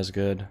gonna be as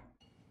good.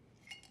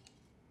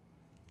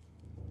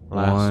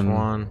 Last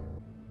one.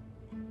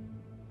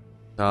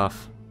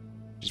 Tough.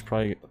 She's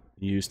probably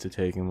used to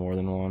taking more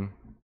than one.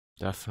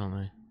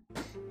 Definitely.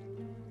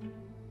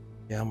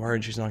 Yeah, I'm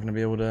worried she's not gonna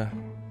be able to.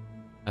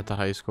 At the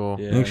high school.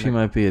 Yeah, I think she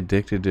might be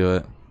addicted to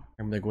it.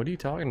 I'm like, what are you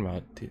talking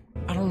about?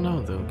 I don't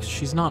know though, 'cause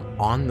she's not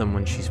on them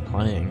when she's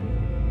playing.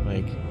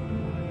 Like,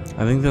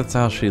 I think that's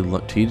how she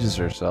teaches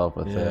herself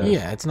with it.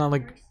 yeah, it's not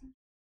like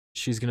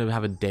she's gonna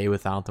have a day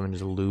without them and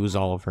just lose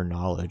all of her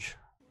knowledge.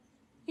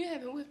 You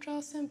having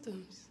withdrawal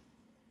symptoms?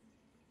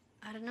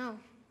 I don't know.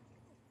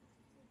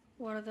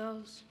 What are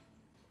those?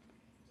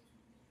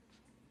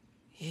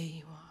 Yeah,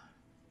 you are.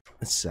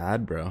 It's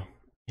sad, bro.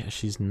 Yeah,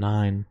 she's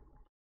 9.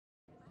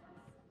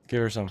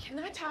 Give her some. Can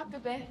I talk to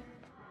Beth?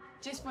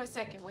 Just for a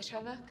second. Wish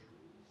her luck.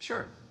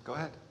 Sure, go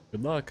ahead.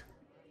 Good luck.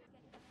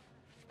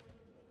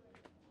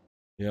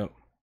 Yep.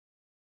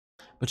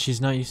 But she's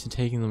not used to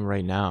taking them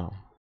right now.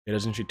 Yeah,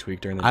 doesn't she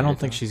tweak during the I don't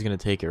day, think though? she's gonna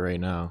take it right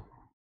now.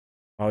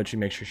 Why would she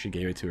make sure she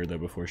gave it to her though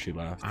before she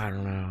left? I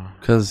don't know.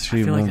 Because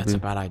she I feel like won't that's be...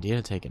 a bad idea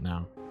to take it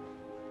now.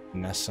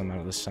 Mess some out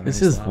of the sun.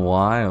 This is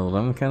wild.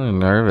 I'm kind of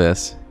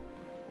nervous.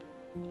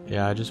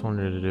 Yeah, I just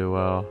wanted her to do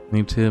well.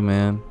 Me too,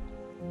 man.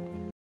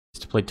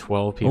 Just to play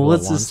 12 people Well,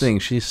 what's at once. this thing?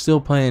 She's still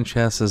playing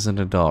chess as an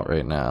adult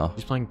right now.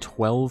 She's playing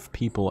 12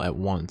 people at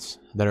once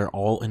that are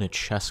all in a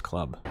chess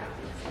club.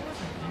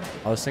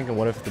 I was thinking,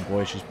 what if the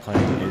boy she's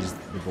playing is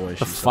the boy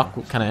The she's fuck?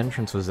 What kind of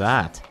entrance was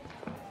that?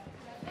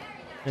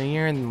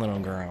 You're the little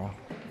girl.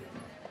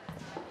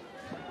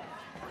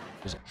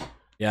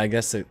 Yeah, I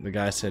guess the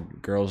guy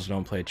said girls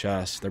don't play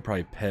chess. They're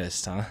probably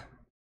pissed, huh?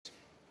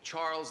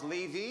 Charles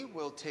Levy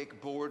will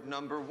take board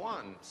number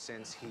 1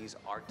 since he's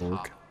our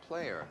top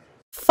player.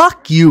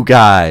 Fuck you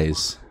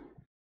guys.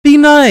 Be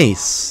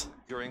nice.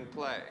 During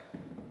play.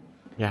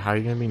 Yeah, how are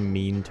you gonna be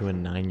mean to a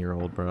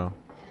 9-year-old, bro?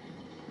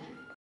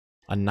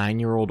 A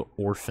 9-year-old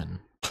orphan.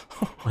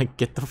 Like,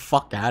 get the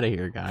fuck out of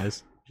here,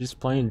 guys. Just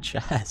playing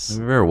chess. Have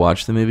you ever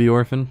watched the movie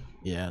Orphan?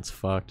 Yeah, it's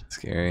fucked.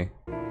 Scary.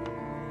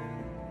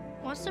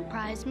 What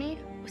surprised me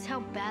was how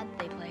bad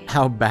they played.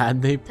 How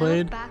bad they There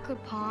played? were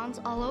backward pawns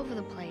all over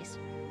the place,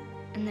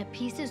 and the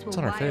pieces were What's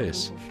on her wider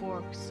face? than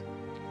forks.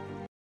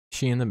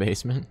 She in the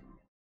basement?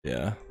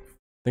 Yeah. I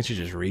think she's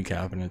just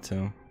recapping it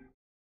too.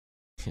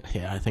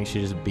 Yeah, I think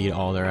she just beat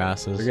all their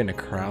asses. They're getting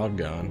a crowd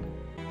going.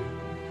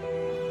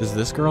 Does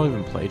this girl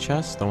even play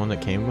chess? The one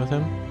that came with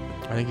him?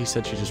 I think he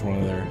said she's just one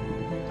of their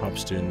top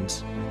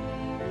students.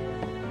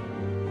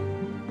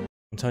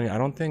 I'm telling you, I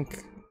don't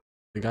think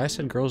the guy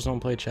said girls don't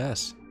play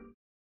chess.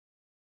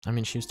 I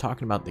mean, she was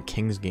talking about the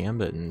King's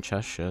Gambit and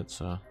chess shit,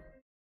 so.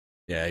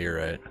 Yeah, you're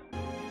right.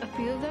 A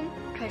few of them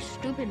tried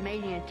stupid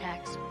mating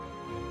attacks,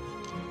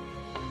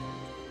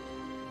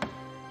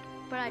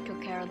 but I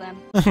took care of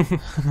them.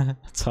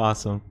 That's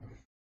awesome.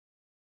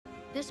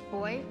 This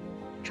boy,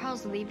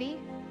 Charles Levy,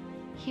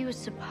 he was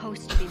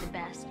supposed to be the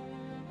best.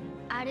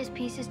 I had his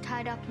pieces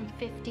tied up in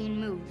 15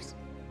 moves.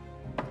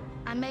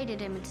 I mated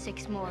him in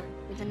 6 more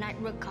with a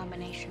knight-rook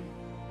combination.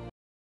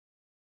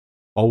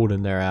 Old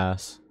in their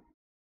ass.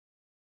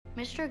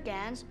 Mr.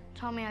 Gans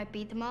told me I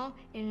beat them all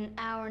in an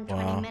hour and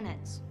 20 Wow.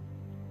 minutes.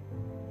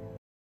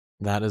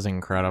 That is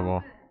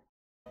incredible.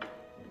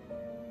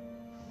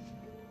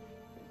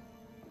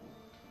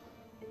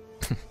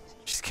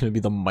 She's gonna be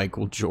the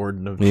Michael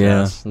Jordan of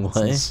Yeah, chess. That's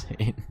what?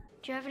 insane.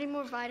 Do you have any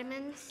more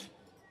vitamins?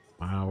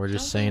 Wow, we're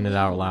just saying it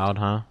out loud,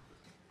 huh?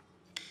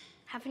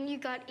 Haven't you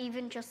got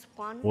even just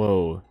one?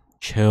 Whoa.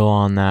 Chill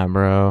on that,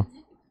 bro.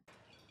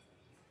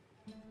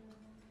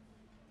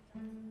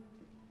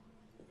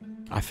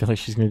 I feel like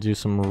she's gonna do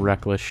some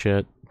reckless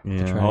shit to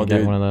Yeah. try Oh, and get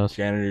dude, one of those.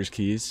 janitor's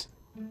keys.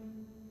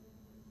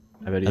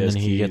 I bet he And has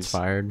then keys. he gets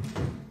fired.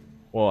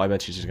 Well, I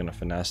bet she's just gonna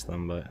finesse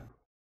them, but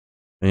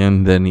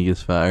And then he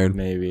gets fired.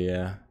 maybe,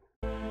 yeah.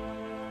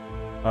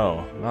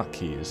 Oh, not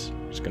keys.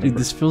 Just gonna. Dude,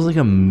 this feels like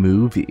a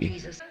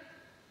movie.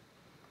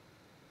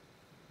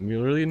 We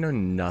literally know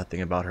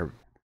nothing about her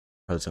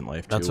present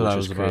life. That's too, what I which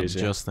was is about crazy.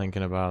 just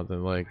thinking about. That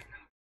like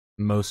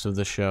most of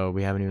the show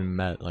we haven't even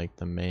met like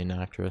the main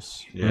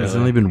actress. Yeah. There's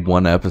only been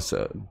one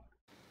episode.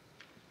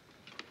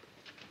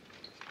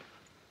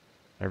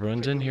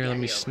 Everyone's in here. Let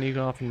me sneak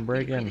off and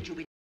break in.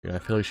 Yeah, I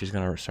feel like she's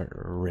gonna start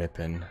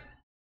ripping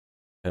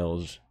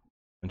pills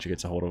when she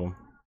gets a hold of them.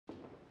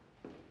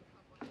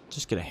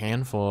 Just get a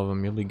handful of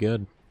them, you'll be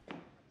good.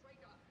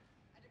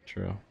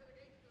 True.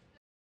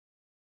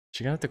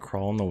 She gonna have to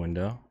crawl in the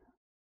window.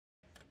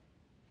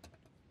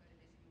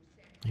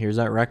 Here's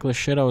that reckless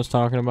shit I was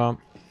talking about.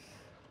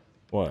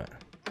 What?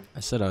 I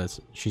said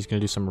she's gonna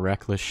do some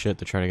reckless shit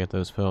to try to get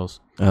those pills.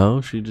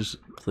 Oh, she just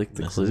clicked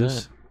the This is clues.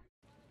 it.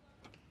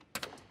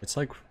 It's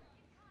like,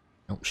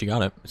 Oh, she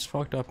got it. it's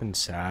fucked up and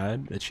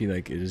sad that she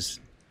like is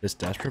this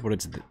desperate, but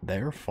it's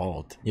their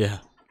fault. Yeah,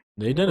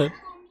 they did it.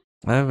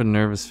 I have a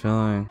nervous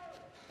feeling.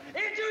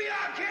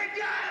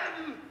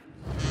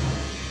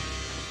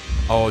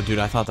 Oh, dude,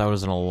 I thought that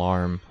was an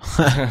alarm.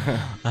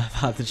 I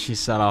thought that she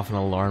set off an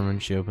alarm when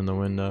she opened the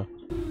window.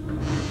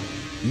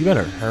 You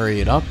better hurry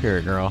it up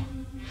here, girl.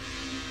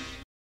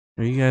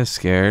 Are you guys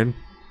scared?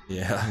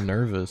 Yeah. I'm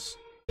nervous.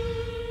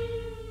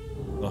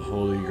 The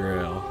Holy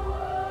Grail.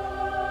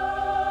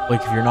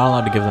 Like, if you're not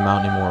allowed to give them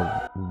out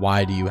anymore,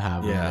 why do you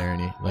have them Yeah.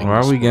 there? Like, Why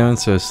are we going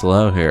so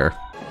slow here?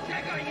 What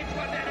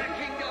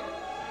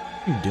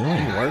are you doing?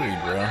 I'm worried,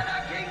 bro.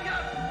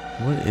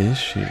 What is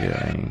she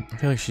doing? I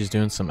feel like she's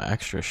doing some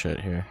extra shit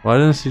here. Why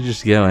doesn't she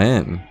just go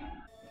in?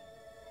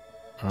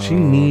 She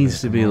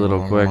needs to be a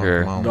little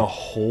quicker. The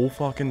whole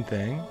fucking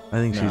thing? I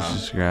think she's No.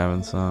 just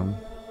grabbing some.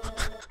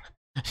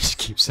 Just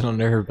keeps it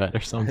under her bed or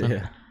something.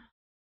 Yeah.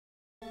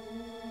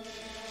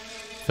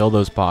 Fill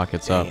those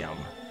pockets up. Damn.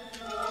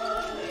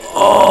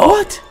 Oh!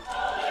 What?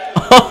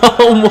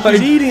 Oh my!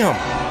 She's eating them.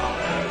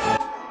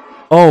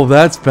 Oh,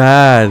 that's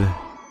bad.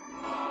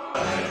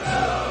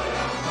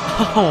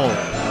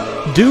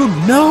 Oh, dude,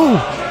 no!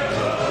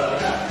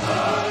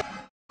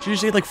 She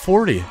just ate like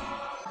 40.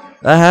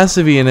 That has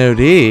to be an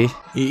OD.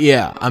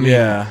 Yeah, I mean,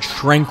 Yeah.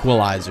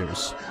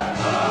 tranquilizers.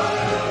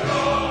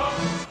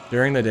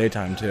 During the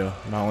daytime too,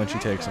 not when she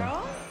takes them.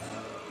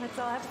 Let's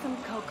all have some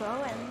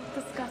cocoa and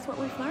discuss what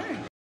we've learned.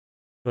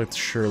 Like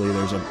surely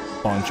there's a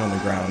bunch on the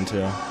ground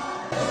too.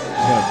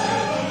 She's gonna...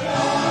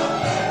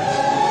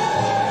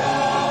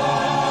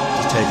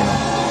 Just taking them.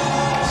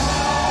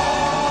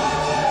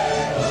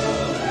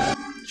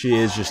 She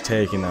is just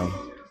taking them.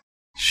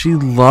 She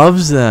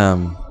loves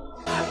them.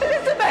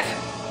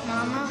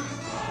 Mama?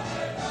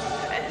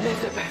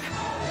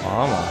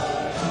 Mama.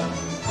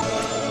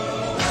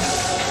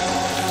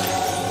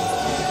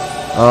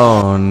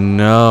 Oh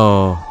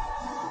no.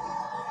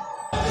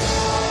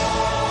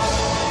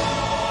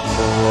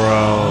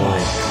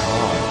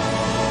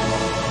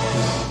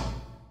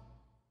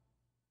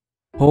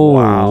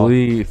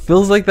 Holy.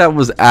 Feels like that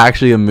was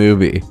actually a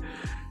movie.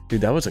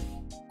 Dude, that was a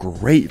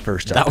great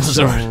first That was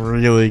episode. a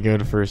really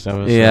good first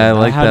episode. Yeah, I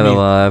like that a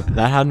lot.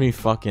 That had me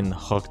fucking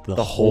hooked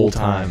the whole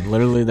time.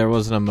 Literally, there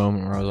wasn't a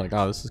moment where I was like,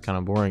 oh, this is kind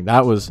of boring.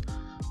 That was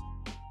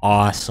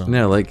awesome.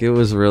 No, like, it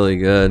was really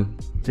good.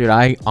 Dude,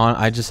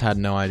 I just had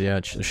no idea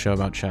a show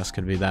about chess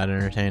could be that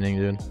entertaining,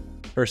 dude.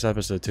 First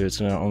episode too. It's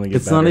gonna only get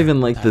It's better. not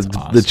even like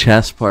the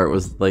chess part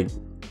was like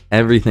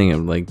everything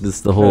of like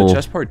this the whole the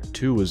chess part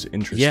 2 was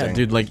interesting. Yeah,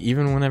 dude, like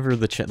even whenever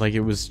the chess, like it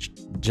was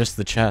just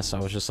the chess, I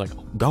was just like,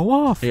 go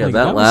off. Yeah, like,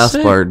 that was last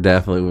sick. part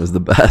definitely was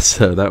the best.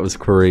 So that was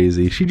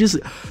crazy. She just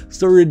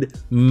started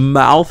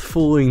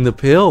mouthfuling the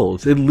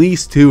pills. At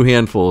least 2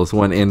 handfuls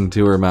went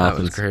into her mouth.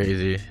 That was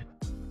crazy.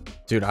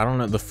 Dude, I don't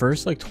know. The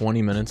first like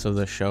 20 minutes of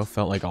the show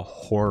felt like a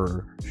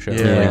horror show.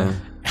 Yeah.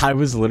 Like, I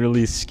was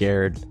literally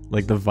scared.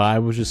 Like the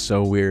vibe was just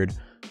so weird.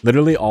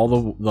 Literally all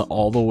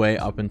the way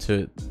up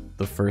into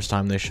the first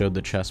time they showed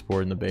the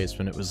chessboard in the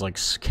basement, it was like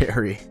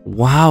scary.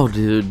 Wow,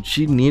 dude.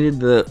 She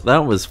needed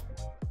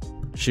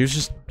She was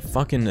just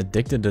fucking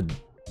addicted to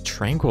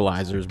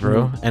tranquilizers,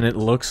 bro. And it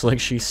looks like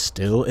she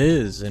still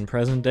is in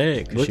present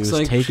day. Looks she was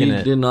like taking she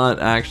it. did not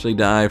actually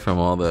die from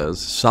all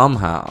those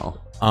somehow.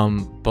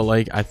 But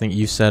like I think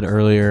you said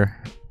earlier,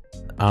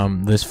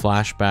 this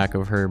flashback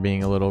of her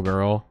being a little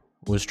girl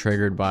was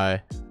triggered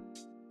by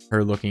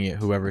her looking at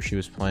whoever she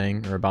was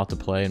playing or about to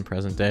play in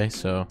present day.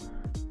 So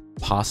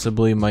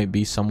possibly might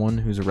be someone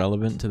who's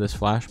relevant to this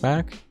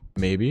flashback.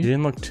 Maybe. He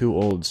didn't look too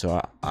old, so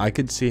I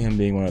could see him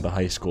being one of the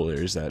high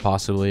schoolers that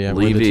possibly, yeah,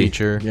 with the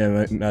teacher.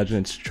 Yeah, imagine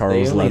it's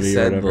Charles They only Levy or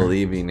said whatever. the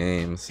Levy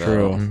name, so.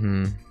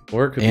 True.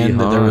 Or it could and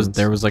be Hans.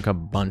 there was like a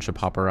bunch of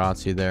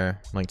paparazzi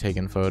there, like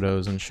taking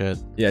photos and shit.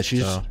 Yeah,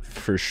 she's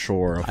for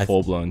sure a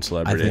full-blown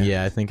celebrity.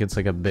 I think it's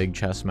like a big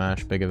chess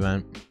match, big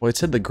event. Well, it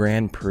said the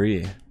Grand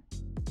Prix.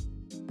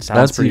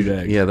 Sounds pretty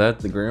big. Yeah,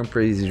 the Grand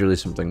Prix is usually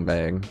something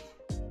big.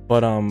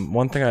 But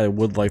one thing I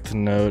would like to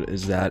note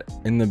is that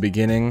in the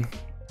beginning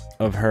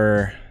of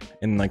her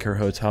in like her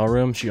hotel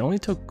room, she only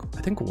took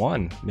I think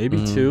 1,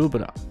 maybe 2,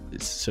 but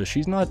so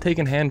she's not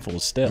taking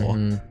handfuls still,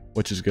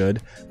 which is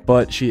good.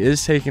 But she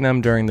is taking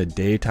them during the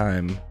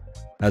daytime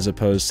as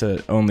opposed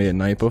to only at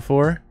night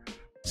before.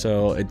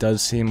 So it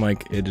does seem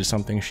like it is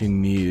something she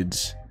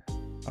needs.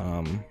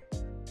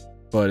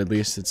 But at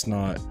least it's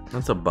not.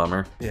 That's a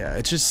bummer. Yeah,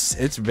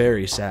 it's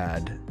very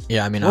sad.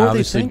 Yeah, I mean, what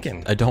obviously, were they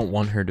thinking? I don't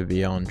want her to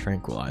be on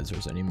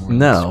tranquilizers anymore.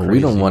 No, That's we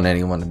don't crazy. want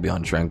anyone to be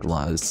on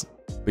tranquilized.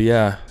 But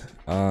yeah,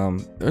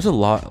 there's a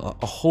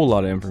whole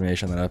lot of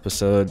information in that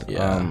episode.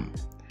 Yeah.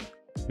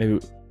 Maybe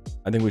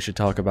I think we should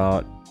talk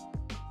about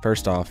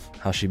first off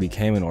how she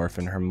became an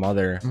orphan. Her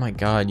mother. Oh my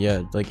god,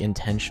 yeah, like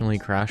intentionally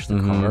crashed the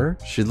car.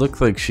 She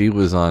looked like she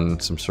was on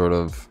some sort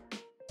of.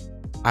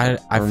 I or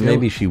feel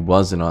maybe she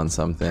wasn't on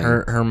something.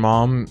 her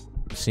mom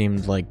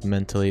seemed like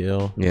mentally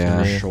ill. Yeah,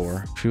 to me.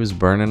 sure. She was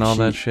burning all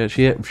that shit.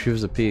 She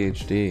was a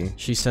PhD.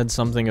 She said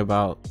something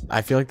about.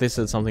 I feel like they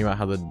said something about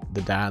how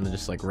the dad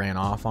just like ran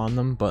off on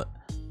them, but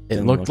it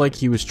Didn't looked look like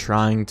he was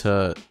trying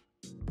to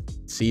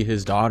see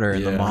his daughter,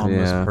 and the mom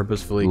was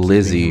purposefully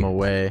Lizzie. keeping him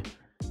away.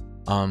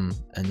 And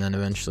then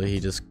eventually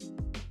he just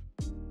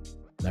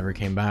never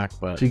came back.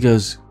 But She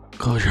goes,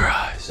 "Close your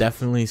eyes."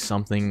 definitely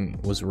something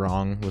was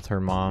wrong with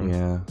her mom.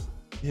 Yeah.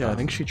 Yeah, I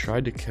think she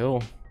tried to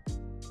kill.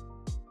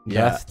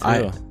 Yeah, Beth,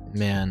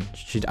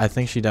 too. I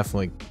think she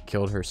definitely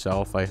killed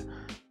herself. I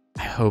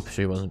hope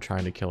she wasn't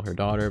trying to kill her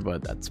daughter,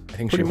 but that's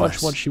think pretty she much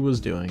was. what she was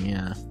doing.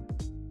 Yeah.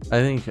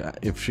 I think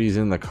if she's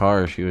in the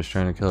car, she was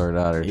trying to kill her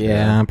daughter. too.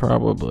 Yeah,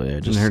 probably.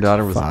 And her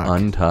daughter was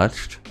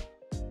untouched.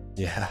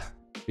 Yeah.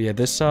 Yeah,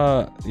 this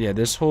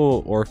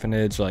whole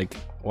orphanage, like,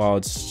 while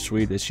it's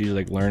sweet that she's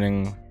like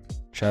learning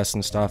chess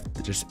and stuff,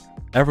 just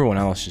everyone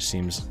else just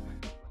seems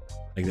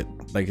like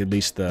at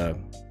least the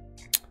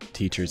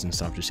teachers and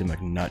stuff just seem like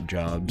nut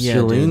jobs. Yeah,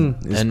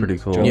 Jolene dude. is And pretty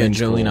cool. Yeah,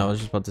 Jolene's Jolene, cool. I was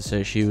just about to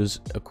say she was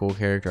a cool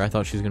character. I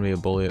thought she was gonna be a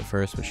bully at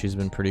first, but she's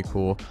been pretty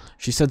cool.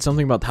 She said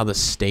something about how the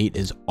state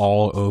is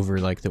all over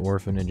like the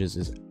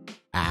orphanages'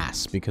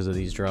 ass because of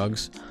these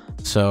drugs.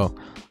 So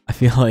I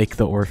feel like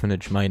the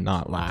orphanage might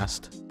not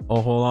last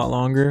a whole lot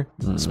longer,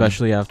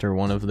 especially after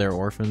one of their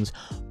orphans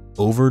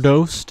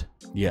overdosed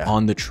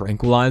on the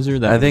tranquilizer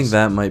that I think was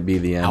that might be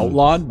the end.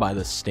 outlawed by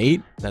the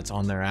state that's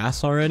on their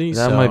ass already.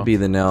 That might be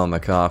the nail in the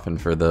coffin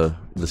for the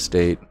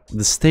state.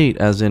 The state,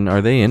 as in,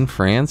 are they in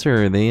France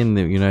or are they in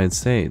the United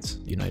States?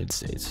 United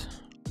States.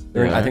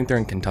 I think they're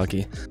in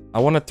Kentucky. I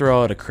want to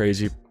throw out a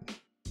crazy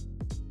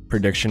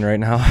prediction right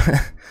now.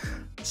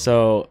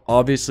 So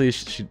obviously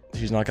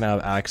she's not gonna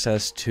have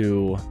access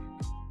to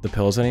the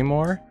pills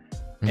anymore.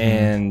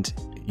 And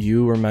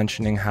you were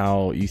mentioning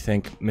how you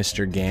think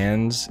Mr.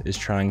 Gans is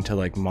trying to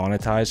like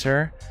monetize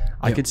her.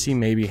 I could see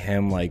maybe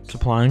him like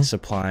supplying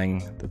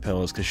the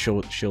pills, because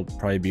she'll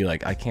probably be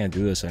like, I can't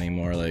do this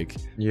anymore, like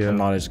I'm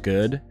not as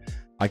good.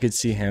 I could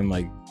see him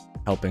like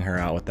helping her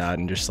out with that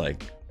and just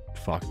like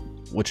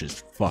which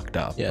is fucked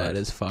up. Yeah, but it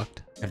is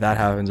fucked. if that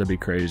happens, it'd be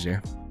crazy.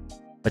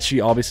 But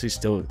she obviously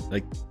still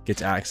like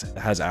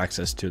has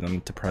access to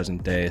them to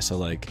present day, so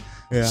like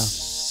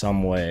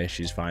some way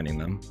she's finding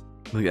them.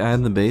 The guy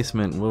in the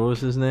basement, what was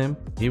his name?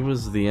 He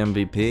was the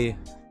MVP.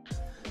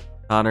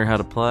 Taught her how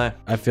to play.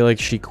 I feel like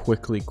she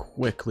quickly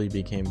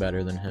became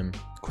better than him.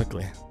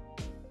 Quickly.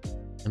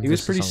 He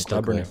was pretty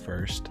stubborn at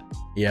first.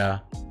 Yeah.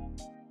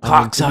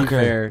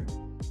 Cocksucker.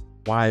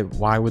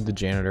 Why would the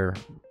janitor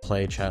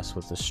play chess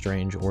with this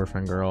strange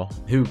orphan girl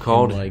who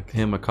called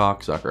him a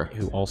cocksucker?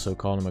 Who also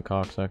called him a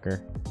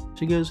cocksucker.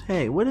 She goes,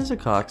 "Hey, what is a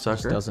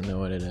cocksucker?" Just doesn't know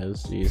what it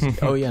is.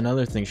 Oh yeah,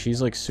 another thing.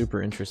 She's like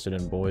super interested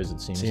in boys.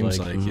 It seems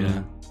like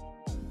yeah.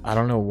 I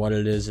don't know what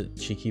it is.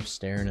 She keeps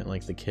staring at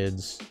like the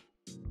kids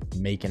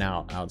making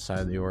out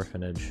outside the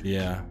orphanage.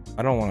 Yeah,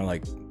 I don't want to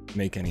like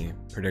make any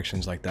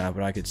predictions like that,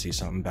 but I could see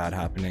something bad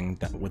happening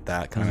with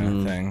that kind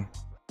of thing.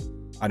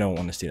 I don't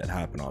want to see that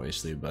happen,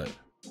 obviously, but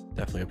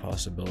definitely a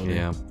possibility.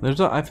 Yeah,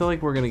 I feel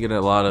like we're gonna get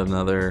a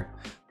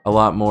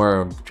lot more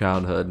of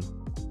childhood.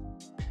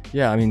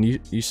 Yeah, I mean,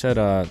 you said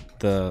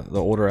the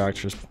older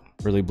actress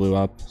really blew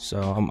up,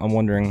 so I'm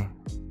wondering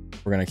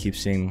if we're gonna keep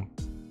seeing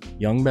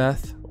young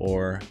Beth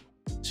or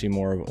see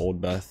more of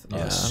old Beth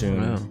soon.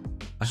 I don't know.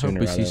 I hope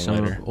we see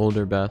some of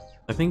older Beth.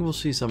 I think we'll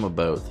see some of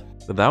both.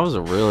 But that was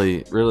a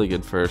really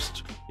good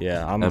first.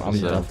 Yeah, I'm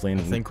definitely. I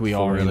think we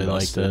all really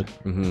liked it.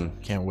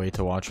 Can't wait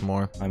to watch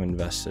more. I'm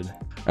invested.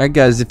 All right,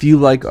 guys, if you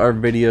like our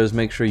videos,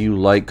 make sure you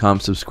like,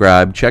 comment,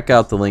 subscribe. Check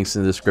out the links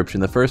in the description.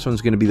 The first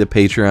one's going to be the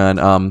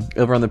Patreon.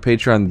 Over on the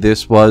Patreon,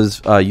 this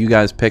was you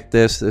guys picked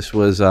this. This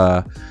was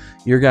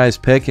your guys'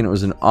 pick, and it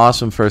was an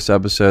awesome first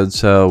episode.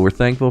 So we're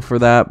thankful for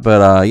that.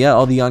 But yeah,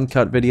 all the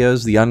uncut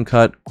videos, the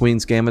uncut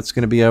Queen's Gambit's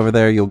going to be over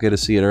there. You'll get to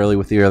see it early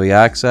with the early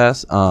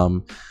access.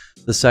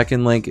 The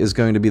second link is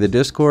going to be the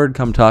Discord.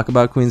 Come talk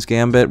about Queen's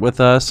Gambit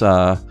with us.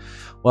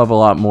 We'll have a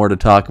lot more to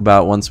talk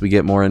about once we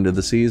get more into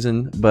the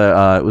season.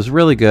 But it was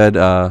really good.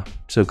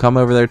 So come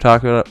over there,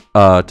 talk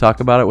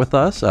about it with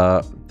us.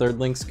 Third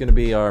link's going to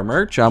be our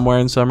merch. I'm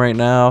wearing some right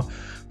now.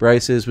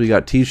 Bryce's. We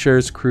got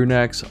t-shirts, crew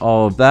necks,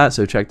 all of that.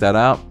 So check that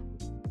out.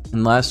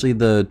 And lastly,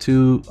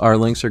 our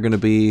links are going to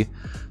be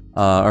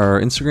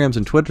our Instagrams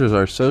and Twitters,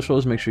 our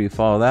socials. Make sure you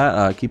follow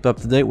that. Keep up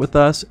to date with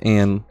us,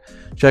 and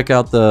check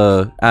out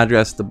the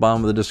address at the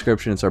bottom of the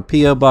description. It's our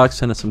P.O. box.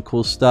 Send us some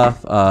cool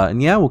stuff.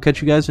 And yeah, we'll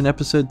catch you guys in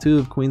episode 2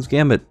 of Queen's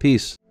Gambit.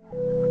 Peace.